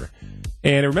trigger.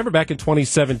 And I remember back in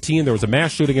 2017, there was a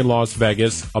mass shooting in Las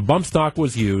Vegas. A bump stock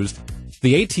was used.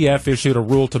 The ATF issued a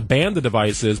rule to ban the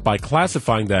devices by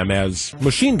classifying them as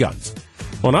machine guns.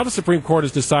 Well, now the Supreme Court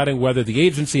is deciding whether the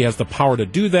agency has the power to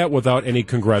do that without any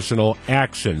congressional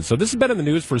action. So this has been in the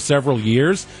news for several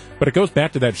years, but it goes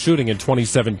back to that shooting in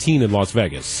 2017 in Las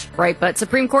Vegas. Right, but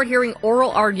Supreme Court hearing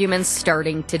oral arguments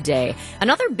starting today.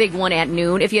 Another big one at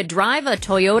noon. If you drive a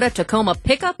Toyota Tacoma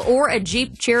pickup or a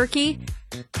Jeep Cherokee,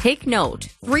 take note,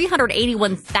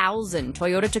 381,000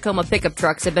 Toyota Tacoma pickup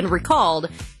trucks have been recalled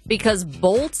because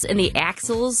bolts in the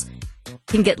axles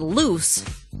can get loose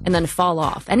and then fall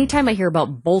off. Anytime I hear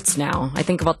about bolts now, I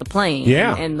think about the plane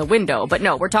and the window. But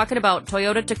no, we're talking about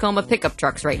Toyota Tacoma pickup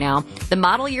trucks right now. The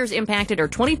model years impacted are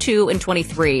 22 and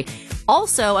 23.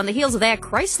 Also, on the heels of that,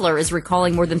 Chrysler is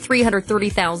recalling more than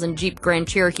 330,000 Jeep Grand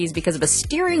Cherokees because of a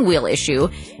steering wheel issue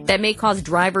that may cause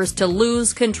drivers to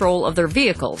lose control of their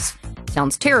vehicles.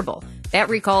 Sounds terrible. That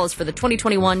recall is for the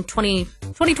 2021,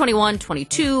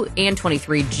 22, and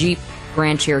 23 Jeep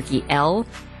Grand Cherokee L,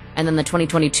 and then the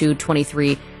 2022,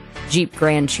 23 Jeep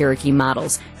Grand Cherokee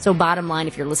models. So bottom line,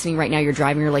 if you're listening right now, you're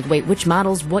driving, you're like, wait, which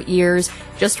models, what years?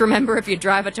 Just remember, if you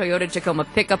drive a Toyota Tacoma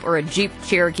pickup or a Jeep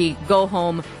Cherokee, go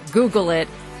home, Google it,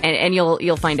 and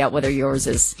you'll find out whether yours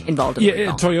is involved in the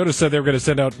recall. Toyota said they were going to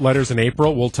send out letters in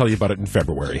April. We'll tell you about it in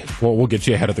February. We'll get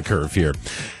you ahead of the curve here.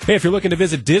 Hey, if you're looking to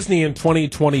visit Disney in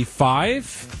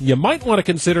 2025, you might want to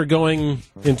consider going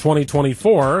in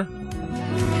 2024.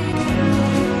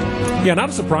 Yeah, not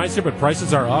a surprise here, but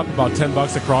prices are up about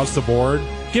 $10 across the board,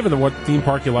 given what theme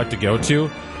park you like to go to.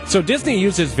 So Disney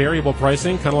uses variable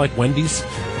pricing, kind of like Wendy's.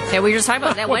 Yeah, we were just talking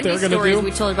about that What Wendy's they're gonna stories do.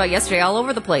 we told you about yesterday, all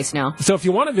over the place now. So if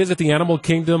you want to visit the Animal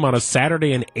Kingdom on a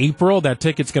Saturday in April, that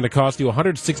ticket's going to cost you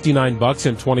 $169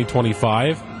 in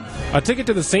 2025. A ticket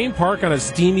to the same park on a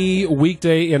steamy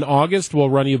weekday in August will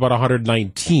run you about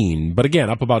 $119. But again,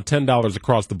 up about $10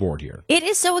 across the board here. It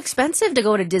is so expensive to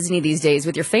go to Disney these days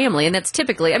with your family, and that's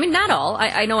typically, I mean, not all.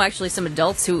 I know actually some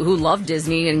adults who love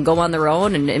Disney and go on their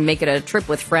own and make it a trip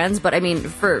with friends, but I mean,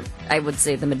 for, I would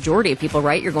say the majority of people,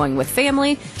 right, you're going with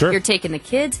family, Sure. You're taking the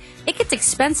kids, it gets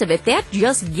expensive. If that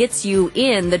just gets you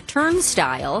in the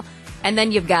turnstile, and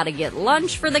then you've got to get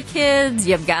lunch for the kids,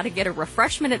 you've got to get a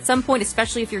refreshment at some point,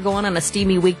 especially if you're going on a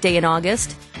steamy weekday in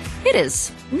August, it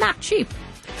is not cheap.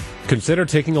 Consider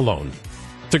taking a loan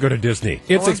to go to Disney.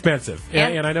 It's expensive. Yeah.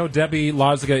 And I know Debbie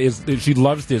Loziga she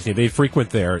loves Disney. They frequent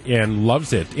there and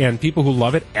loves it. And people who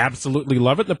love it absolutely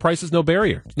love it. The price is no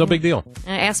barrier. It's no big deal.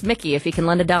 Ask Mickey if he can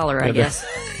lend $1, I guess.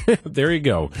 There you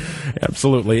go.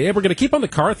 Absolutely. And we're going to keep on the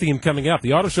car theme coming up.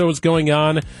 The auto show is going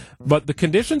on, but the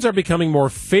conditions are becoming more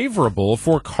favorable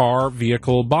for car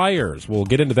vehicle buyers. We'll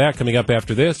get into that coming up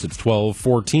after this. It's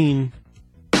 12:14.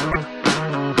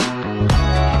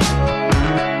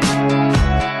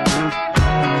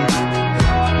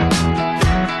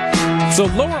 So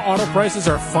lower auto prices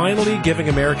are finally giving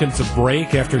Americans a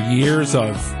break after years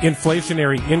of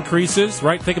inflationary increases,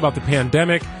 right? Think about the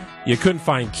pandemic. You couldn't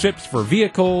find chips for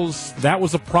vehicles. That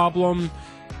was a problem.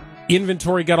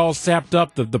 Inventory got all sapped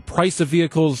up. The price of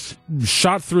vehicles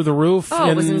shot through the roof. Oh,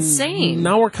 it was insane.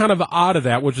 Now we're kind of out of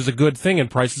that, which is a good thing,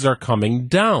 and prices are coming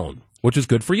down, which is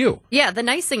good for you. Yeah, the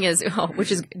nice thing is,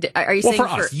 which is, are you Well, saying for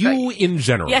us, you in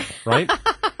general, Yeah. right?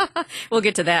 We'll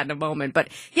get to that in a moment. But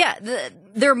yeah,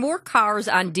 there are more cars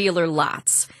on dealer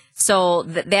lots. So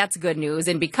that's good news.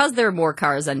 And because there are more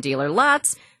cars on dealer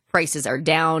lots, prices are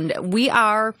down. We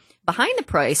are behind the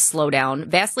price slowdown,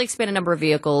 vastly expanded number of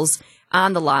vehicles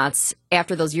on the lots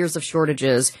after those years of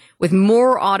shortages. With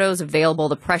more autos available,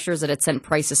 the pressures that had sent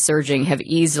prices surging have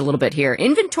eased a little bit here.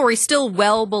 Inventory still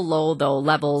well below, though,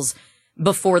 levels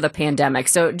before the pandemic.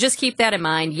 So just keep that in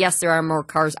mind. Yes, there are more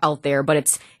cars out there,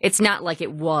 but it's not like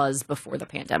it was before the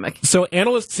pandemic. So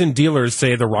analysts and dealers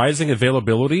say the rising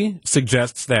availability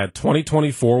suggests that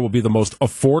 2024 will be the most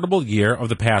affordable year of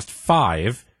the past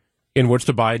 5 in which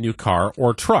to buy a new car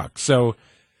or truck. So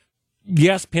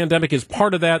yes, pandemic is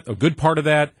part of that, a good part of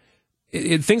that.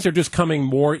 Things are just coming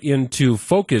more into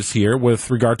focus here with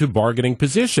regard to bargaining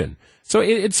position. So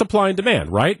it's supply and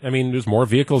demand, right? I mean, there's more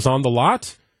vehicles on the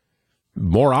lot,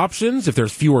 more options. If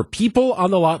there's fewer people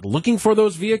on the lot looking for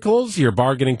those vehicles, your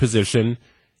bargaining position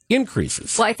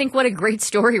increases. Well, I think what a great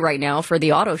story right now for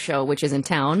the auto show, which is in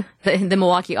town, the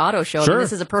Milwaukee Auto Show. Sure. I mean,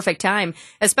 this is a perfect time,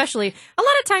 especially a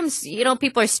lot of times,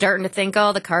 people are starting to think,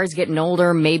 oh, the car's getting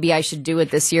older. Maybe I should do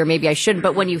it this year. Maybe I shouldn't.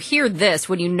 But when you hear this,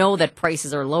 when you know that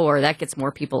prices are lower, that gets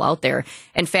more people out there.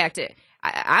 In fact,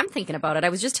 I'm thinking about it. I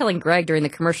was just telling Greg during the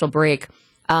commercial break,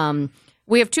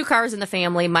 we have 2 cars in the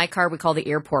family. My car we call the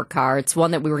airport car. It's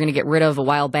one that we were going to get rid of a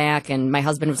while back. And my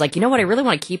husband was like, you know what? I really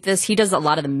want to keep this. He does a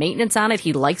lot of the maintenance on it.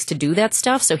 He likes to do that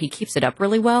stuff. So he keeps it up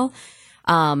really well.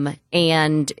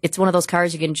 And it's one of those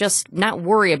cars you can just not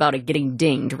worry about it getting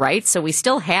dinged, right? So we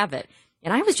still have it.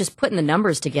 And I was just putting the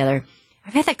numbers together.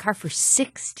 I've had that car for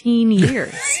 16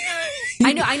 years.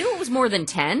 I knew it was more than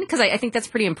 10 because I think that's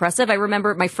pretty impressive. I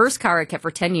remember my first car I kept for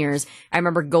 10 years. I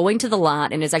remember going to the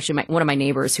lot, and it's actually one of my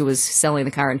neighbors who was selling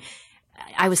the car. And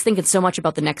I was thinking so much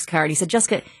about the next car. And he said,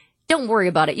 Jessica, don't worry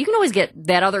about it. You can always get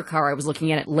that other car. I was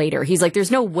looking at it later. He's like,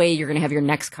 there's no way you're going to have your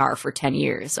next car for 10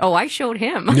 years. Oh, I showed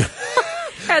him.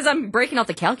 As I'm breaking out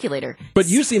the calculator. But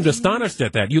you seemed astonished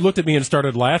at that. You looked at me and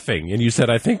started laughing, and you said,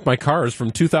 I think my car is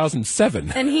from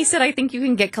 2007. And he said, I think you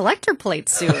can get collector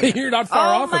plates soon. You're not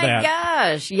far off of that. Oh, my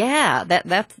gosh. Yeah,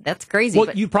 that's crazy. Well,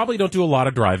 but you probably don't do a lot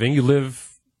of driving. You live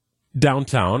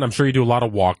downtown. I'm sure you do a lot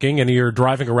of walking, and your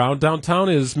driving around downtown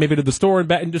is maybe to the store and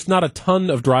back, and just not a ton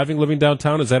of driving living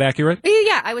downtown. Is that accurate?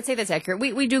 Yeah, I would say that's accurate.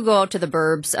 We do go out to the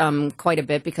burbs quite a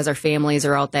bit because our families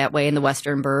are out that way in the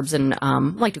western burbs, and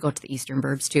like to go to the eastern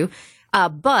burbs too.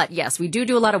 But yes, we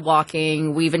do a lot of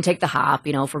walking. We even take the hop,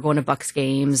 if we're going to Bucks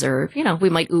games, or, we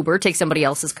might Uber, take somebody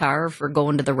else's car if we're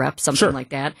going to the rep, something like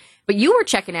that. But you were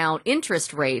checking out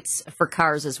interest rates for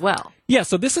cars as well. Yeah,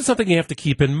 so this is something you have to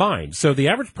keep in mind. So the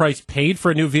average price paid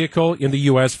for a new vehicle in the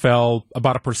U.S. fell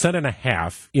about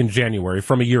 1.5% in January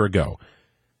from a year ago.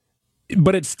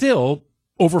 But it's still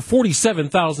over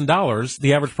 $47,000,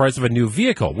 the average price of a new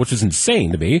vehicle, which is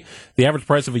insane to me. The average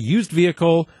price of a used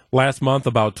vehicle last month,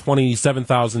 about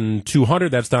 $27,200.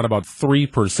 That's down about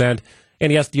 3%.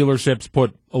 And yes, dealerships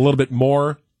put a little bit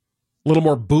more little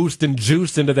more boost and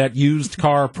juice into that used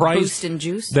car price Boost and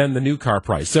juice? than the new car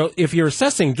price. So if you're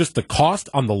assessing just the cost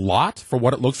on the lot for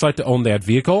what it looks like to own that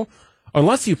vehicle,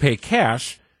 unless you pay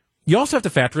cash, you also have to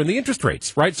factor in the interest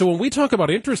rates, right? So when we talk about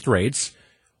interest rates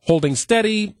holding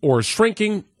steady or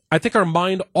shrinking, I think our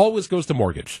mind always goes to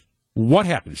mortgage. What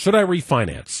happens? Should I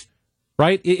refinance?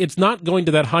 Right? It's not going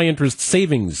to that high-interest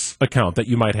savings account that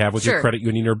you might have with your credit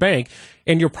union or bank,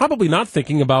 and you're probably not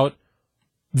thinking about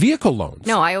vehicle loans.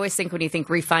 No, I always think when you think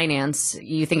refinance,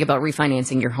 you think about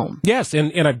refinancing your home. Yes,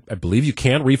 and I believe you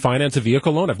can refinance a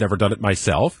vehicle loan. I've never done it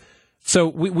myself. So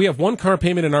we have one car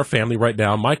payment in our family right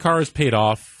now. My car is paid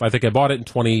off. I think I bought it in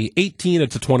 2018.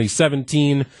 It's a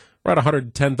 2017. We're at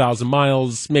 110,000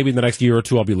 miles. Maybe in the next year or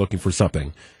two I'll be looking for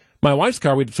something. My wife's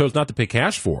car we chose not to pay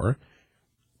cash for.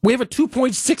 We have a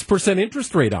 2.6%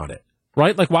 interest rate on it,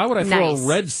 right? Like, why would I throw a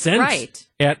red cent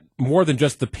at more than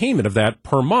just the payment of that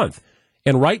per month?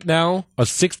 And right now, a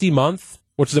 60-month,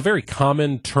 which is a very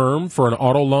common term for an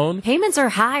auto loan. Payments are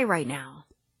high right now.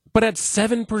 But at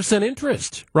 7%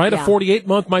 interest, right? Yeah. A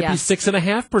 48-month might be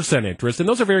 6.5% interest. And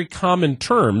those are very common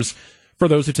terms for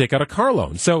those who take out a car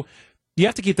loan. So you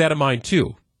have to keep that in mind,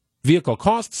 too. Vehicle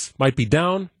costs might be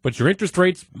down, but your interest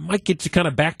rates might get you kind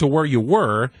of back to where you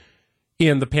were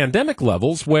in the pandemic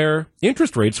levels, where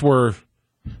interest rates were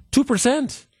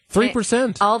 2%,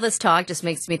 3%. All this talk just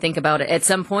makes me think about it. At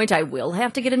some point, I will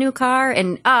have to get a new car,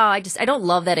 and I don't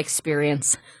love that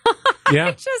experience. Yeah,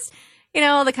 it's just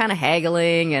the kind of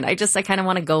haggling, and I kind of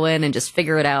want to go in and just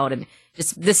figure it out, and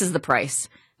just this is the price.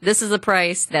 This is the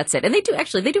price. That's it. And they do have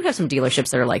some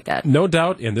dealerships that are like that. No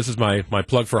doubt. And this is my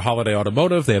plug for Holiday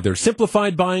Automotive. They have their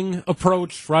simplified buying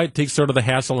approach, right? Takes sort of the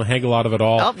hassle and haggle out of it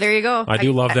all. Oh, there you go. I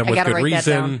do love them with good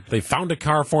reason. They found a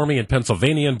car for me in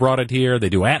Pennsylvania and brought it here. They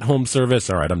do at-home service.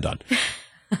 All right, I'm done.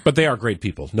 But they are great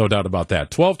people. No doubt about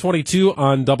that. 1222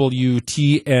 on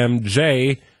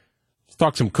WTMJ. Let's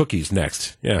talk some cookies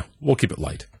next. Yeah, we'll keep it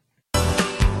light.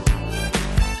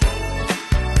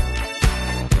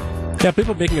 Yeah,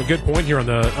 people making a good point here on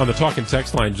the talk and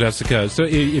text line, Jessica. So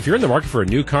if you're in the market for a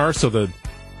new car, so the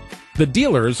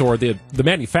dealers or the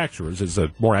manufacturers is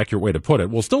a more accurate way to put it,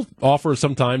 will still offer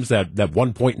sometimes that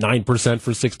 1.9%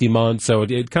 for 60 months. So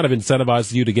it kind of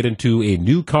incentivizes you to get into a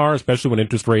new car, especially when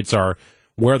interest rates are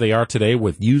where they are today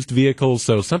with used vehicles.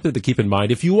 So something to keep in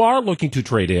mind if you are looking to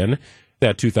trade in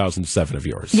that 2007 of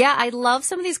yours. Yeah, I love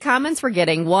some of these comments we're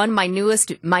getting. One, my newest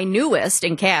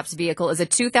in caps vehicle is a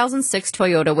 2006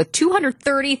 Toyota with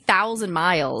 230,000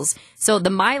 miles. So the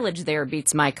mileage there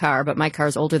beats my car, but my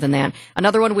car's older than that.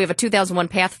 Another one, we have a 2001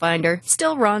 Pathfinder,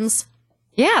 still runs.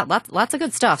 Yeah, lots of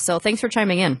good stuff. So thanks for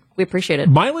chiming in. We appreciate it.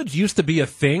 Mileage used to be a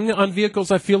thing on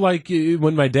vehicles. I feel like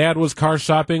when my dad was car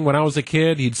shopping when I was a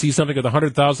kid, he'd see something with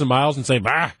 100,000 miles and say,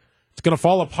 it's going to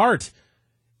fall apart.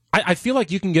 I feel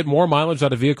like you can get more mileage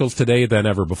out of vehicles today than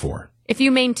ever before. If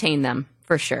you maintain them,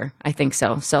 for sure. I think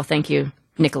so. So thank you,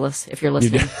 Nicholas, if you're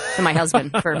listening, to my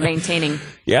husband for maintaining.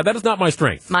 Yeah, that is not my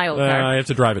strength. My old car. I have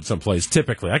to drive it someplace,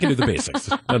 typically. I can do the basics.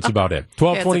 That's about it.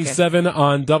 1227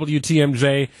 on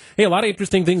WTMJ. Hey, a lot of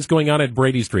interesting things going on at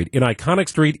Brady Street, an iconic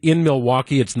street in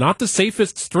Milwaukee. It's not the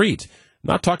safest street. I'm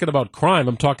not talking about crime.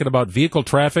 I'm talking about vehicle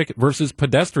traffic versus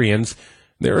pedestrians.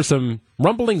 There are some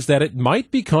rumblings that it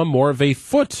might become more of a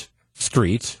foot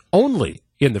street only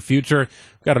in the future.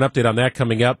 We've got an update on that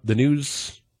coming up. The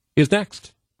news is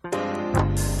next.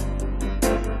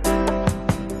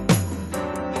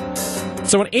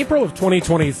 So in April of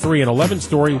 2023, an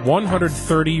 11-story,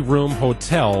 130-room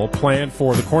hotel planned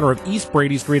for the corner of East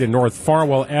Brady Street and North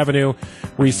Farwell Avenue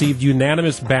received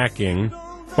unanimous backing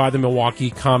by the Milwaukee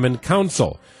Common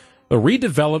Council. The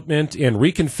redevelopment and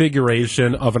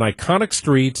reconfiguration of an iconic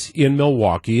street in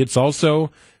Milwaukee. It's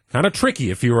also kind of tricky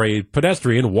if you're a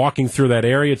pedestrian walking through that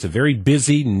area. It's a very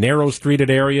busy, narrow-streeted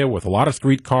area with a lot of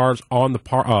street cars on the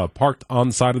parked on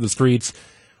the side of the streets.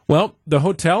 Well, the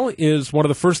hotel is one of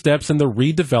the first steps in the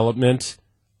redevelopment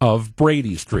of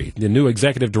Brady Street. The new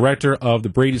executive director of the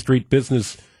Brady Street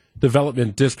Business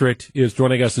Development District is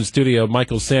joining us in studio,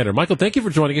 Michael Sander. Michael, thank you for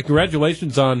joining us.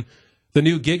 Congratulations on the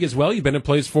new gig as well. You've been in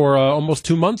place for almost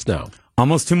 2 months now.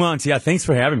 Almost 2 months. Yeah, thanks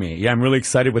for having me. Yeah, I'm really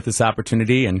excited with this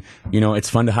opportunity, and, it's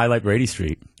fun to highlight Brady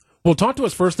Street. Well, talk to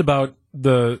us first about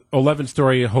the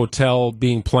 11-story hotel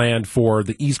being planned for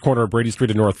the east corner of Brady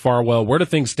Street in North Farwell. Where do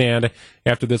things stand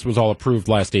after this was all approved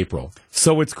last April?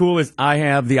 So what's cool is I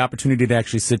have the opportunity to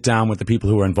actually sit down with the people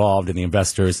who are involved and the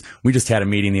investors. We just had a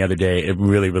meeting the other day. It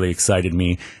really, really excited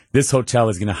me. This hotel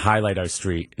is going to highlight our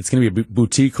street. It's going to be a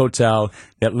boutique hotel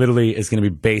that literally is going to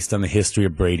be based on the history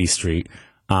of Brady Street.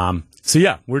 So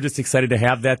yeah, we're just excited to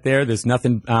have that there. There's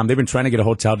nothing, they've been trying to get a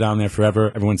hotel down there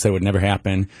forever. Everyone said it would never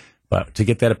happen. But to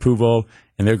get that approval,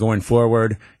 and they're going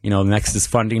forward, next is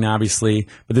funding, obviously.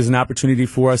 But there's an opportunity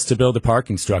for us to build a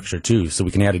parking structure, too, so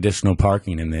we can add additional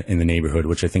parking in the neighborhood,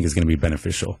 which I think is going to be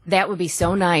beneficial. That would be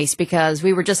so nice, because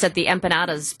we were just at the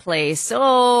Empanadas place,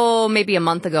 maybe a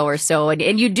month ago or so.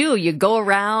 And you go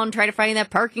around, try to find that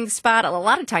parking spot. A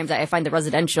lot of times I find the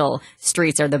residential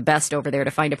streets are the best over there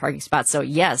to find a parking spot. So,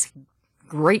 yes,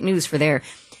 great news for there.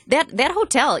 That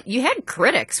hotel, you had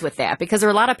critics with that, because there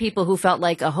are a lot of people who felt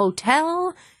like a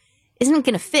hotel isn't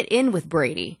going to fit in with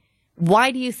Brady.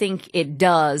 Why do you think it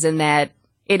does, and that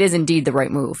it is indeed the right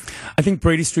move? I think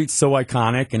Brady Street's so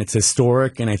iconic, and it's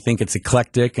historic, and I think it's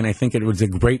eclectic, and I think it was a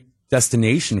great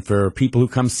destination for people who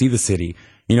come see the city.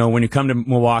 When you come to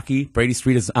Milwaukee, Brady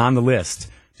Street is on the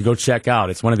list to go check out.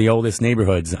 It's one of the oldest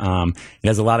neighborhoods. It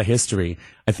has a lot of history.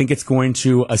 I think it's going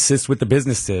to assist with the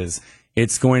businesses.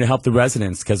 It's going to help the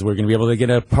residents, because we're going to be able to get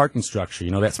a parking structure.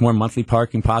 That's more monthly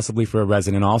parking possibly for a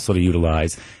resident also to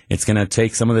utilize. It's going to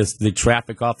take some of the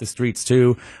traffic off the streets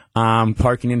too,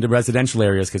 parking into residential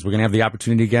areas, because we're going to have the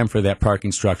opportunity again for that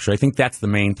parking structure. I think that's the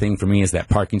main thing for me, is that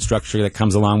parking structure that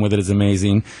comes along with it is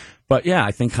amazing. But yeah,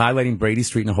 I think highlighting Brady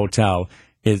Street in a hotel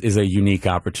is a unique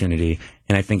opportunity,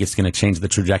 and I think it's going to change the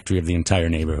trajectory of the entire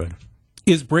neighborhood.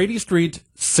 Is Brady Street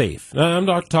safe? I'm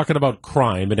not talking about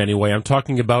crime in any way. I'm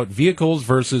talking about vehicles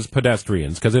versus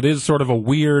pedestrians, because it is sort of a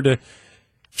weird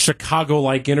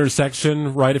Chicago-like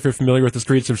intersection, right? If you're familiar with the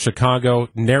streets of Chicago,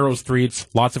 narrow streets,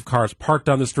 lots of cars parked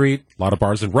on the street, a lot of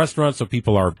bars and restaurants, so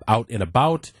people are out and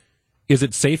about. Is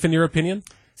it safe in your opinion?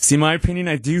 See, my opinion,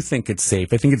 I do think it's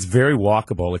safe. I think it's very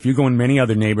walkable. If you go in many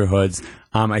other neighborhoods,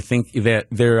 I think that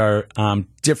there are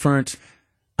different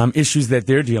issues that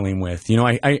they're dealing with.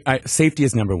 Safety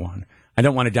is number one. I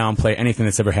don't want to downplay anything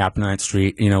that's ever happened on that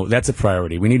street. That's a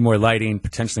priority. We need more lighting,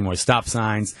 potentially more stop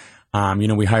signs.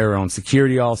 We hire our own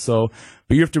security also.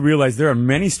 But you have to realize there are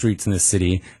many streets in this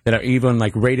city that are even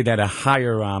rated at a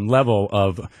higher level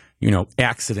of,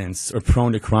 accidents or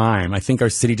prone to crime. I think our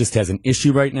city just has an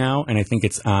issue right now, and I think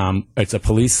it's a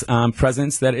police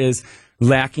presence that is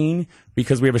lacking,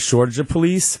 because we have a shortage of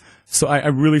police. So I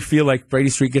really feel like Brady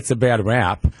Street gets a bad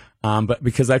rap, but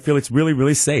because I feel it's really,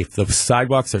 really safe. The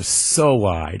sidewalks are so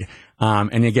wide.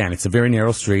 And again, it's a very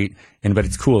narrow street, but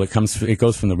it's cool. It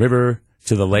goes from the river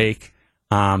to the lake.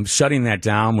 Shutting that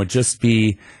down would just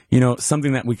be,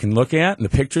 something that we can look at, and the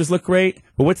pictures look great,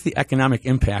 but what's the economic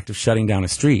impact of shutting down a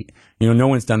street? No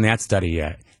one's done that study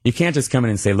yet. You can't just come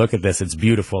in and say, look at this, it's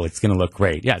beautiful, it's going to look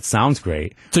great. Yeah, it sounds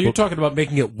great. So you're talking about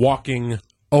making it walking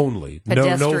only,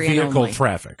 no vehicle only.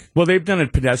 Traffic. Well, they've done a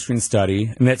pedestrian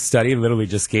study, and that study literally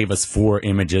just gave us 4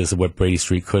 images of what Brady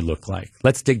Street could look like.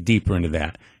 Let's dig deeper into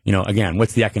that. Again,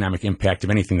 what's the economic impact of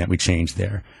anything that we change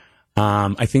there?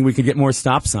 I think we could get more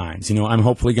stop signs. I'm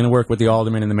hopefully going to work with the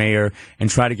alderman and the mayor and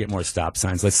try to get more stop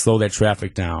signs. Let's slow that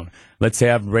traffic down. Let's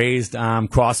have raised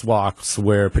crosswalks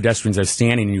where pedestrians are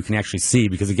standing and you can actually see,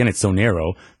 because, again, it's so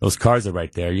narrow. Those cars are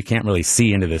right there. You can't really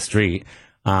see into the street.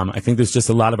 I think there's just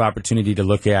a lot of opportunity to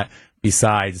look at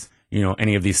besides,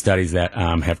 any of these studies that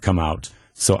have come out.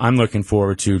 So I'm looking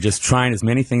forward to just trying as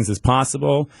many things as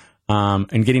possible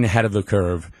and getting ahead of the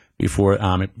curve before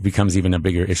it becomes even a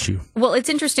bigger issue. Well, it's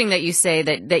interesting that you say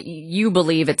that you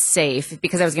believe it's safe,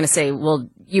 because I was going to say, well,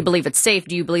 you believe it's safe.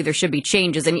 Do you believe there should be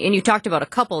changes? And you talked about a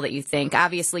couple that you think.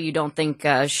 Obviously, you don't think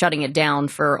shutting it down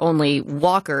for only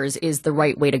walkers is the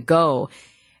right way to go.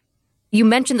 You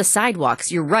mentioned the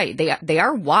sidewalks. You're right. They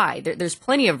are wide. There's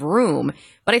plenty of room.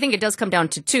 But I think it does come down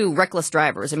to 2, reckless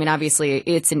drivers. I mean, obviously,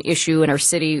 it's an issue in our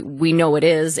city. We know it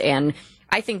is. And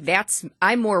I think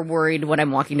I'm more worried when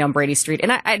I'm walking down Brady Street.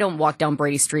 And I don't walk down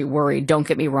Brady Street worried. Don't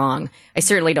get me wrong. I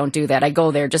certainly don't do that. I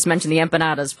go there, just mentioned the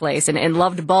Empanadas place and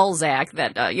loved Balzac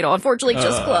that, unfortunately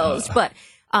just closed. But,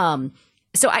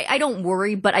 so I don't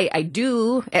worry, but I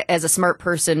do, as a smart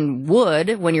person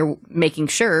would, when you're making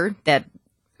sure that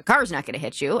a car's not going to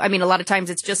hit you. I mean, a lot of times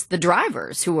it's just the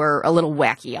drivers who are a little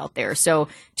wacky out there. So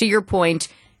to your point,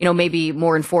 maybe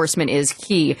more enforcement is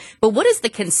key. But what is the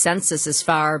consensus as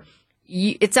far?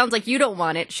 It sounds like you don't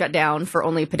want it shut down for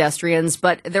only pedestrians,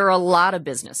 but there are a lot of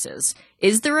businesses.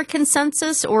 Is there a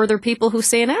consensus, or are there people who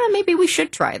say, maybe we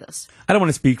should try this? I don't want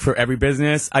to speak for every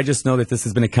business. I just know that this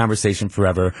has been a conversation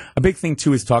forever. A big thing,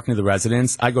 too, is talking to the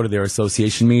residents. I go to their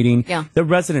association meeting. Yeah. The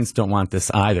residents don't want this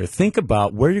either. Think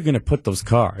about where you're going to put those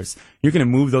cars. You're going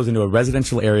to move those into a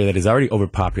residential area that is already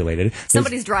overpopulated.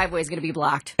 Somebody's driveway is going to be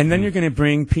blocked. And then you're going to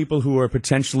bring people who are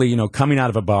potentially, coming out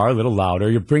of a bar a little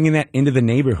louder. You're bringing that into the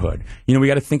neighborhood. We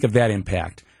got to think of that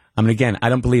impact. Again, I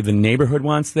don't believe the neighborhood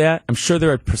wants that. I'm sure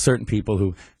there are certain people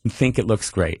who think it looks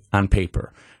great on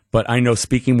paper. But I know,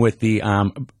 speaking with the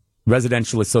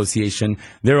residential association,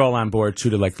 they're all on board too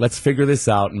to let's figure this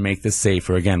out and make this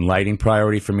safer. Again, lighting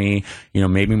priority for me,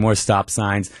 maybe more stop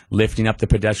signs, lifting up the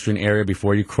pedestrian area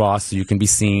before you cross so you can be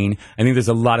seen. I think there's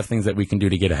a lot of things that we can do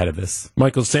to get ahead of this.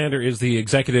 Michael Sander is the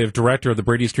executive director of the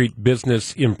Brady Street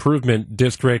Business Improvement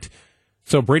District.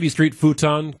 So Brady Street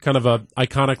Futon, kind of a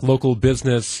iconic local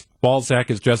business. Balzac,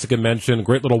 as Jessica mentioned,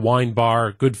 great little wine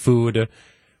bar, good food.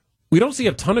 We don't see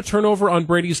a ton of turnover on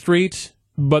Brady Street,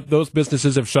 but those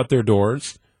businesses have shut their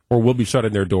doors or will be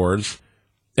shutting their doors.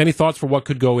 Any thoughts for what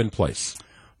could go in place?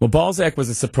 Well, Balzac was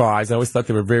a surprise. I always thought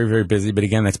they were very, very busy, but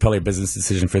again, that's probably a business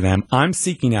decision for them. I'm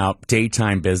seeking out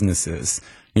daytime businesses.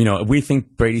 We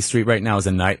think Brady Street right now is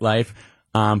a nightlife.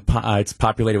 It's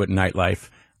populated with nightlife.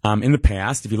 In the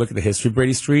past, if you look at the history of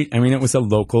Brady Street, it was a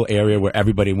local area where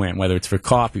everybody went, whether it's for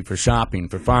coffee, for shopping,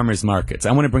 for farmers markets.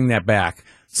 I want to bring that back.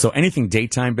 So anything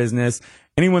daytime business,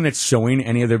 anyone that's showing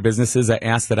any of their businesses, I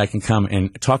ask that I can come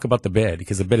and talk about the bid,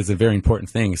 because the bid is a very important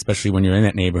thing, especially when you're in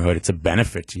that neighborhood. It's a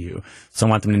benefit to you. So I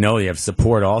want them to know you have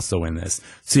support also in this.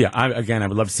 So yeah, I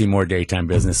would love to see more daytime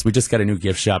business. We just got a new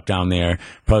gift shop down there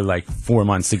probably 4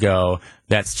 months ago.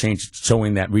 That's changed,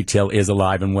 showing that retail is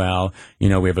alive and well. We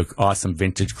have an awesome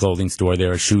vintage clothing store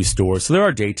there, a shoe store. So there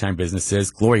are daytime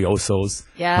businesses. Glorioso's,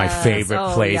 my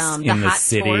favorite place in the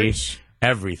city. Torch.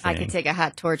 Everything. I can take a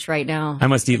hot torch right now. I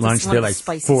must eat lunch there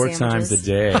 4 times a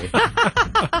day.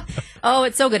 Oh,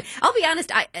 it's so good. I'll be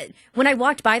honest. When I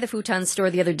walked by the futon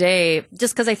store the other day,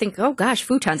 just because I think, oh gosh,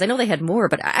 futons. I know they had more,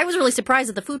 but I was really surprised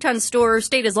that the futon store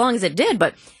stayed as long as it did.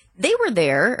 But they were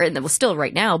there, and it was still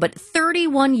right now, but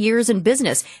 31 years in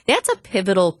business. That's a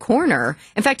pivotal corner.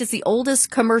 In fact, it's the oldest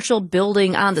commercial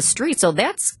building on the street, so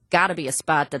that's got to be a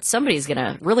spot that somebody's going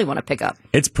to really want to pick up.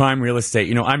 It's prime real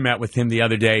estate. I met with him the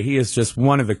other day. He is just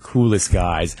one of the coolest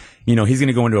guys. He's going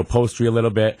to go into upholstery a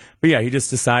little bit. But yeah, he just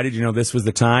decided, this was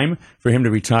the time for him to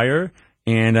retire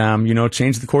and,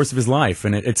 change the course of his life.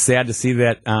 And it's sad to see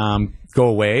that go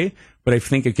away. But I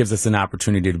think it gives us an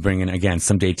opportunity to bring in, again,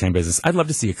 some daytime business. I'd love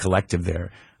to see a collective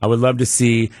there. I would love to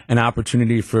see an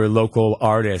opportunity for local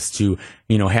artists to,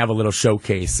 have a little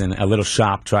showcase and a little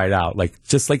shop, try it out.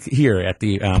 Just like here at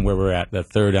the, where we're at, the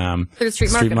third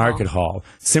Street Market Hall.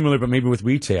 Similar, but maybe with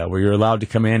retail, where you're allowed to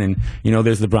come in and,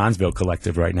 there's the Bronzeville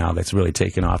Collective right now that's really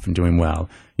taken off and doing well.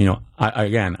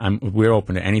 We're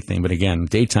open to anything, but again,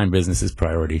 daytime business is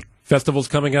priority. Festivals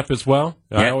coming up as well.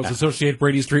 Yeah. I always associate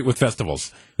Brady Street with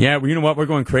festivals. Yeah, well, you know what? We're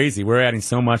going crazy. We're adding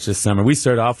so much this summer. We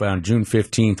start off on June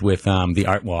 15th with the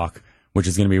Art Walk, which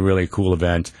is going to be a really cool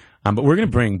event. But we're going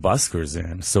to bring buskers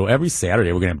in. So every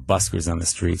Saturday, we're going to have buskers on the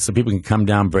street. So people can come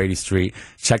down Brady Street,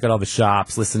 check out all the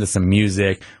shops, listen to some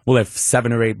music. We'll have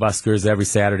 7 or 8 buskers every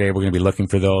Saturday. We're going to be looking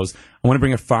for those. I want to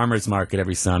bring a farmer's market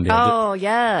every Sunday. Oh,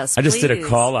 yes, I just please. did a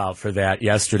call out for that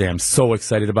yesterday. I'm so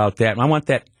excited about that. I want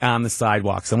that on the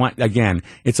sidewalks.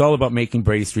 It's all about making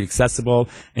Brady Street accessible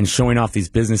and showing off these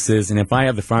businesses. And if I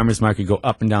have the farmer's market go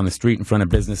up and down the street in front of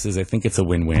businesses, I think it's a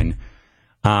win-win.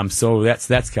 So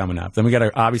that's coming up. Then we got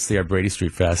our Brady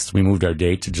Street Fest. We moved our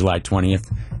date to July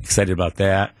 20th. Excited about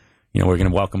that. We're going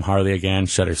to welcome Harley again,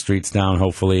 shut our streets down,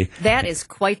 hopefully. That is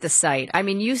quite the sight.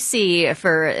 You see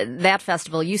for that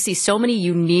festival, you see so many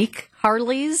unique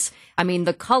Harleys.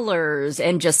 The colors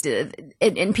and just,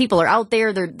 and people are out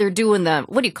there. They're doing the,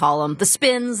 what do you call them? The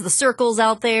spins, the circles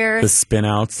out there. The spin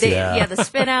outs. Yeah, the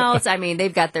spin outs.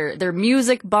 They've got their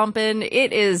music bumping.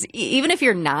 It is, even if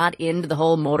you're not into the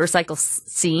whole motorcycle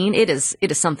scene, it is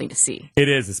something to see. It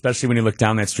is, especially when you look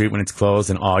down that street when it's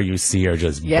closed and all you see are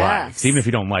just bikes. Even if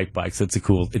you don't like bikes, it's a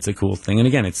cool thing. And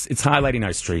again, it's highlighting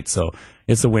our street. So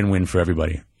it's a win-win for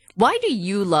everybody. Why do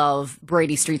you love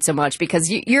Brady Street so much? Because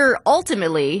you're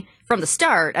ultimately, from the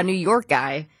start, a New York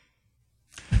guy.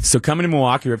 So coming to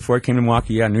Milwaukee, right before I came to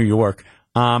Milwaukee, New York,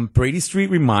 Brady Street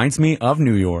reminds me of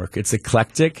New York. It's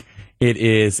eclectic. It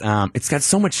is, it's got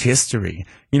so much history.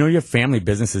 You have family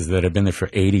businesses that have been there for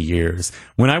 80 years.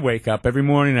 When I wake up every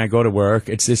morning and I go to work,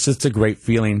 it's just a great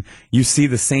feeling. You see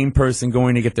the same person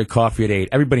going to get their coffee at 8.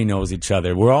 Everybody knows each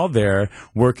other. We're all there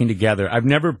working together. I've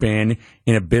never been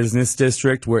in a business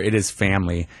district where it is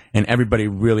family and everybody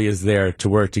really is there to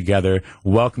work together,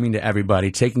 welcoming to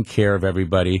everybody, taking care of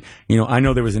everybody. I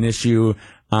know there was an issue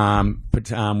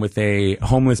with a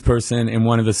homeless person in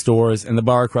one of the stores, and the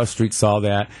bar across the street saw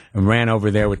that and ran over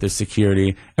there with their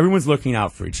security. Everyone's looking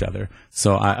out for each other.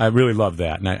 So I really love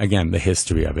that. And again, the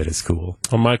history of it is cool.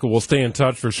 Well, Michael, we'll stay in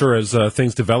touch for sure as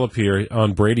things develop here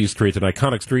on Brady Street, an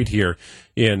iconic street here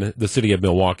in the city of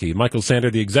Milwaukee. Michael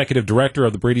Sander, the executive director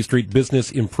of the Brady Street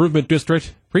Business Improvement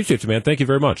District. Appreciate you, man. Thank you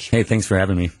very much. Hey, thanks for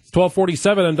having me. It's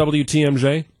 1247 on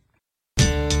WTMJ.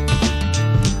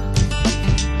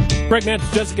 Greg Nance,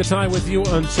 Jessica Ty with you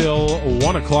until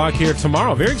 1 o'clock here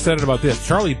tomorrow. Very excited about this.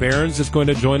 Charlie Barron's is going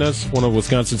to join us, one of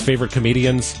Wisconsin's favorite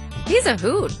comedians. He's a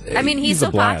hoot. I mean, he's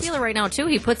so popular right now, too.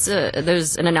 He puts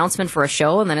there's an announcement for a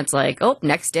show, and then it's like, oh,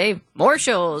 next day, more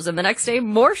shows, and the next day,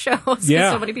 more shows.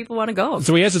 Yeah. So many people want to go.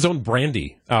 So he has his own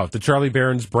brandy out, the Charlie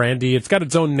Barron's brandy. It's got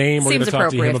its own name. We're going to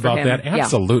talk to him about that.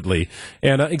 Absolutely.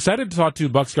 And excited to talk to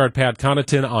Bucks guard Pat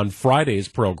Connaughton on Friday's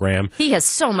program. He has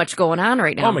so much going on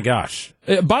right now. Oh, my gosh.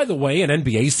 By the way, an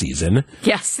NBA season.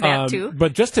 Yes, that too.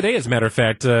 But just today, as a matter of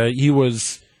fact, he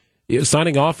was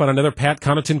signing off on another Pat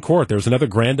Connaughton court. There was another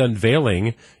grand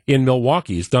unveiling in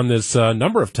Milwaukee. He's done this a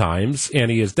number of times,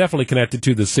 and he is definitely connected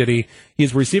to the city.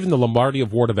 He's receiving the Lombardi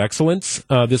Award of Excellence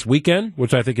this weekend,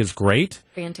 which I think is great.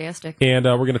 Fantastic. And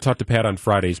we're going to talk to Pat on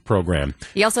Friday's program.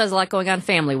 He also has a lot going on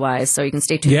family-wise, so you can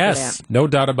stay tuned for that. Yes, no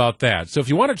doubt about that. So if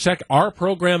you want to check our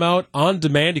program out on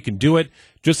demand, you can do it.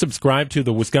 Just subscribe to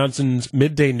the Wisconsin's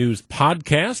Midday News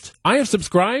podcast. I have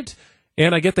subscribed,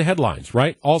 and I get the headlines,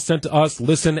 right? All sent to us.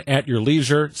 Listen at your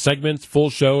leisure, segments, full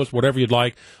shows, whatever you'd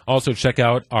like. Also check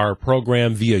out our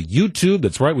program via YouTube.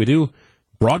 That's right, we do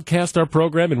broadcast our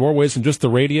program in more ways than just the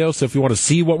radio. So if you want to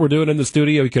see what we're doing in the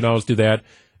studio, you can always do that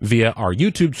via our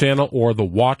YouTube channel or the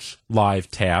Watch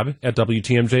Live tab at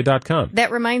WTMJ.com.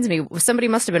 That reminds me, somebody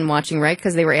must have been watching, right?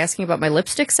 Because they were asking about my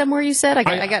lipstick somewhere, you said?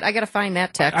 I got to find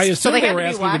that text. I assume they were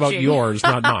asking about yours,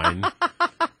 not mine.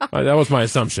 That was my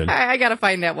assumption. I got to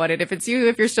find that one. And if it's you,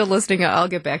 if you're still listening, I'll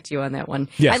get back to you on that one.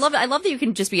 Yes. I love that you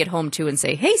can just be at home, too, and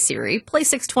say, hey, Siri, play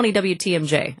 620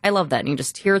 WTMJ. I love that. And you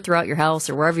just hear it throughout your house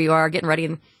or wherever you are, getting ready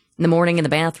in the morning in the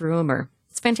bathroom, or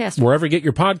it's fantastic. Wherever you get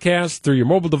your podcast, through your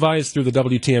mobile device, through the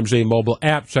WTMJ mobile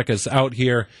app. Check us out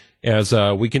here as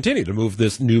we continue to move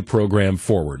this new program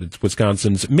forward. It's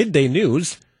Wisconsin's Midday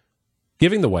News,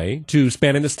 giving the way to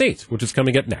Spanning the State, which is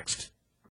coming up next.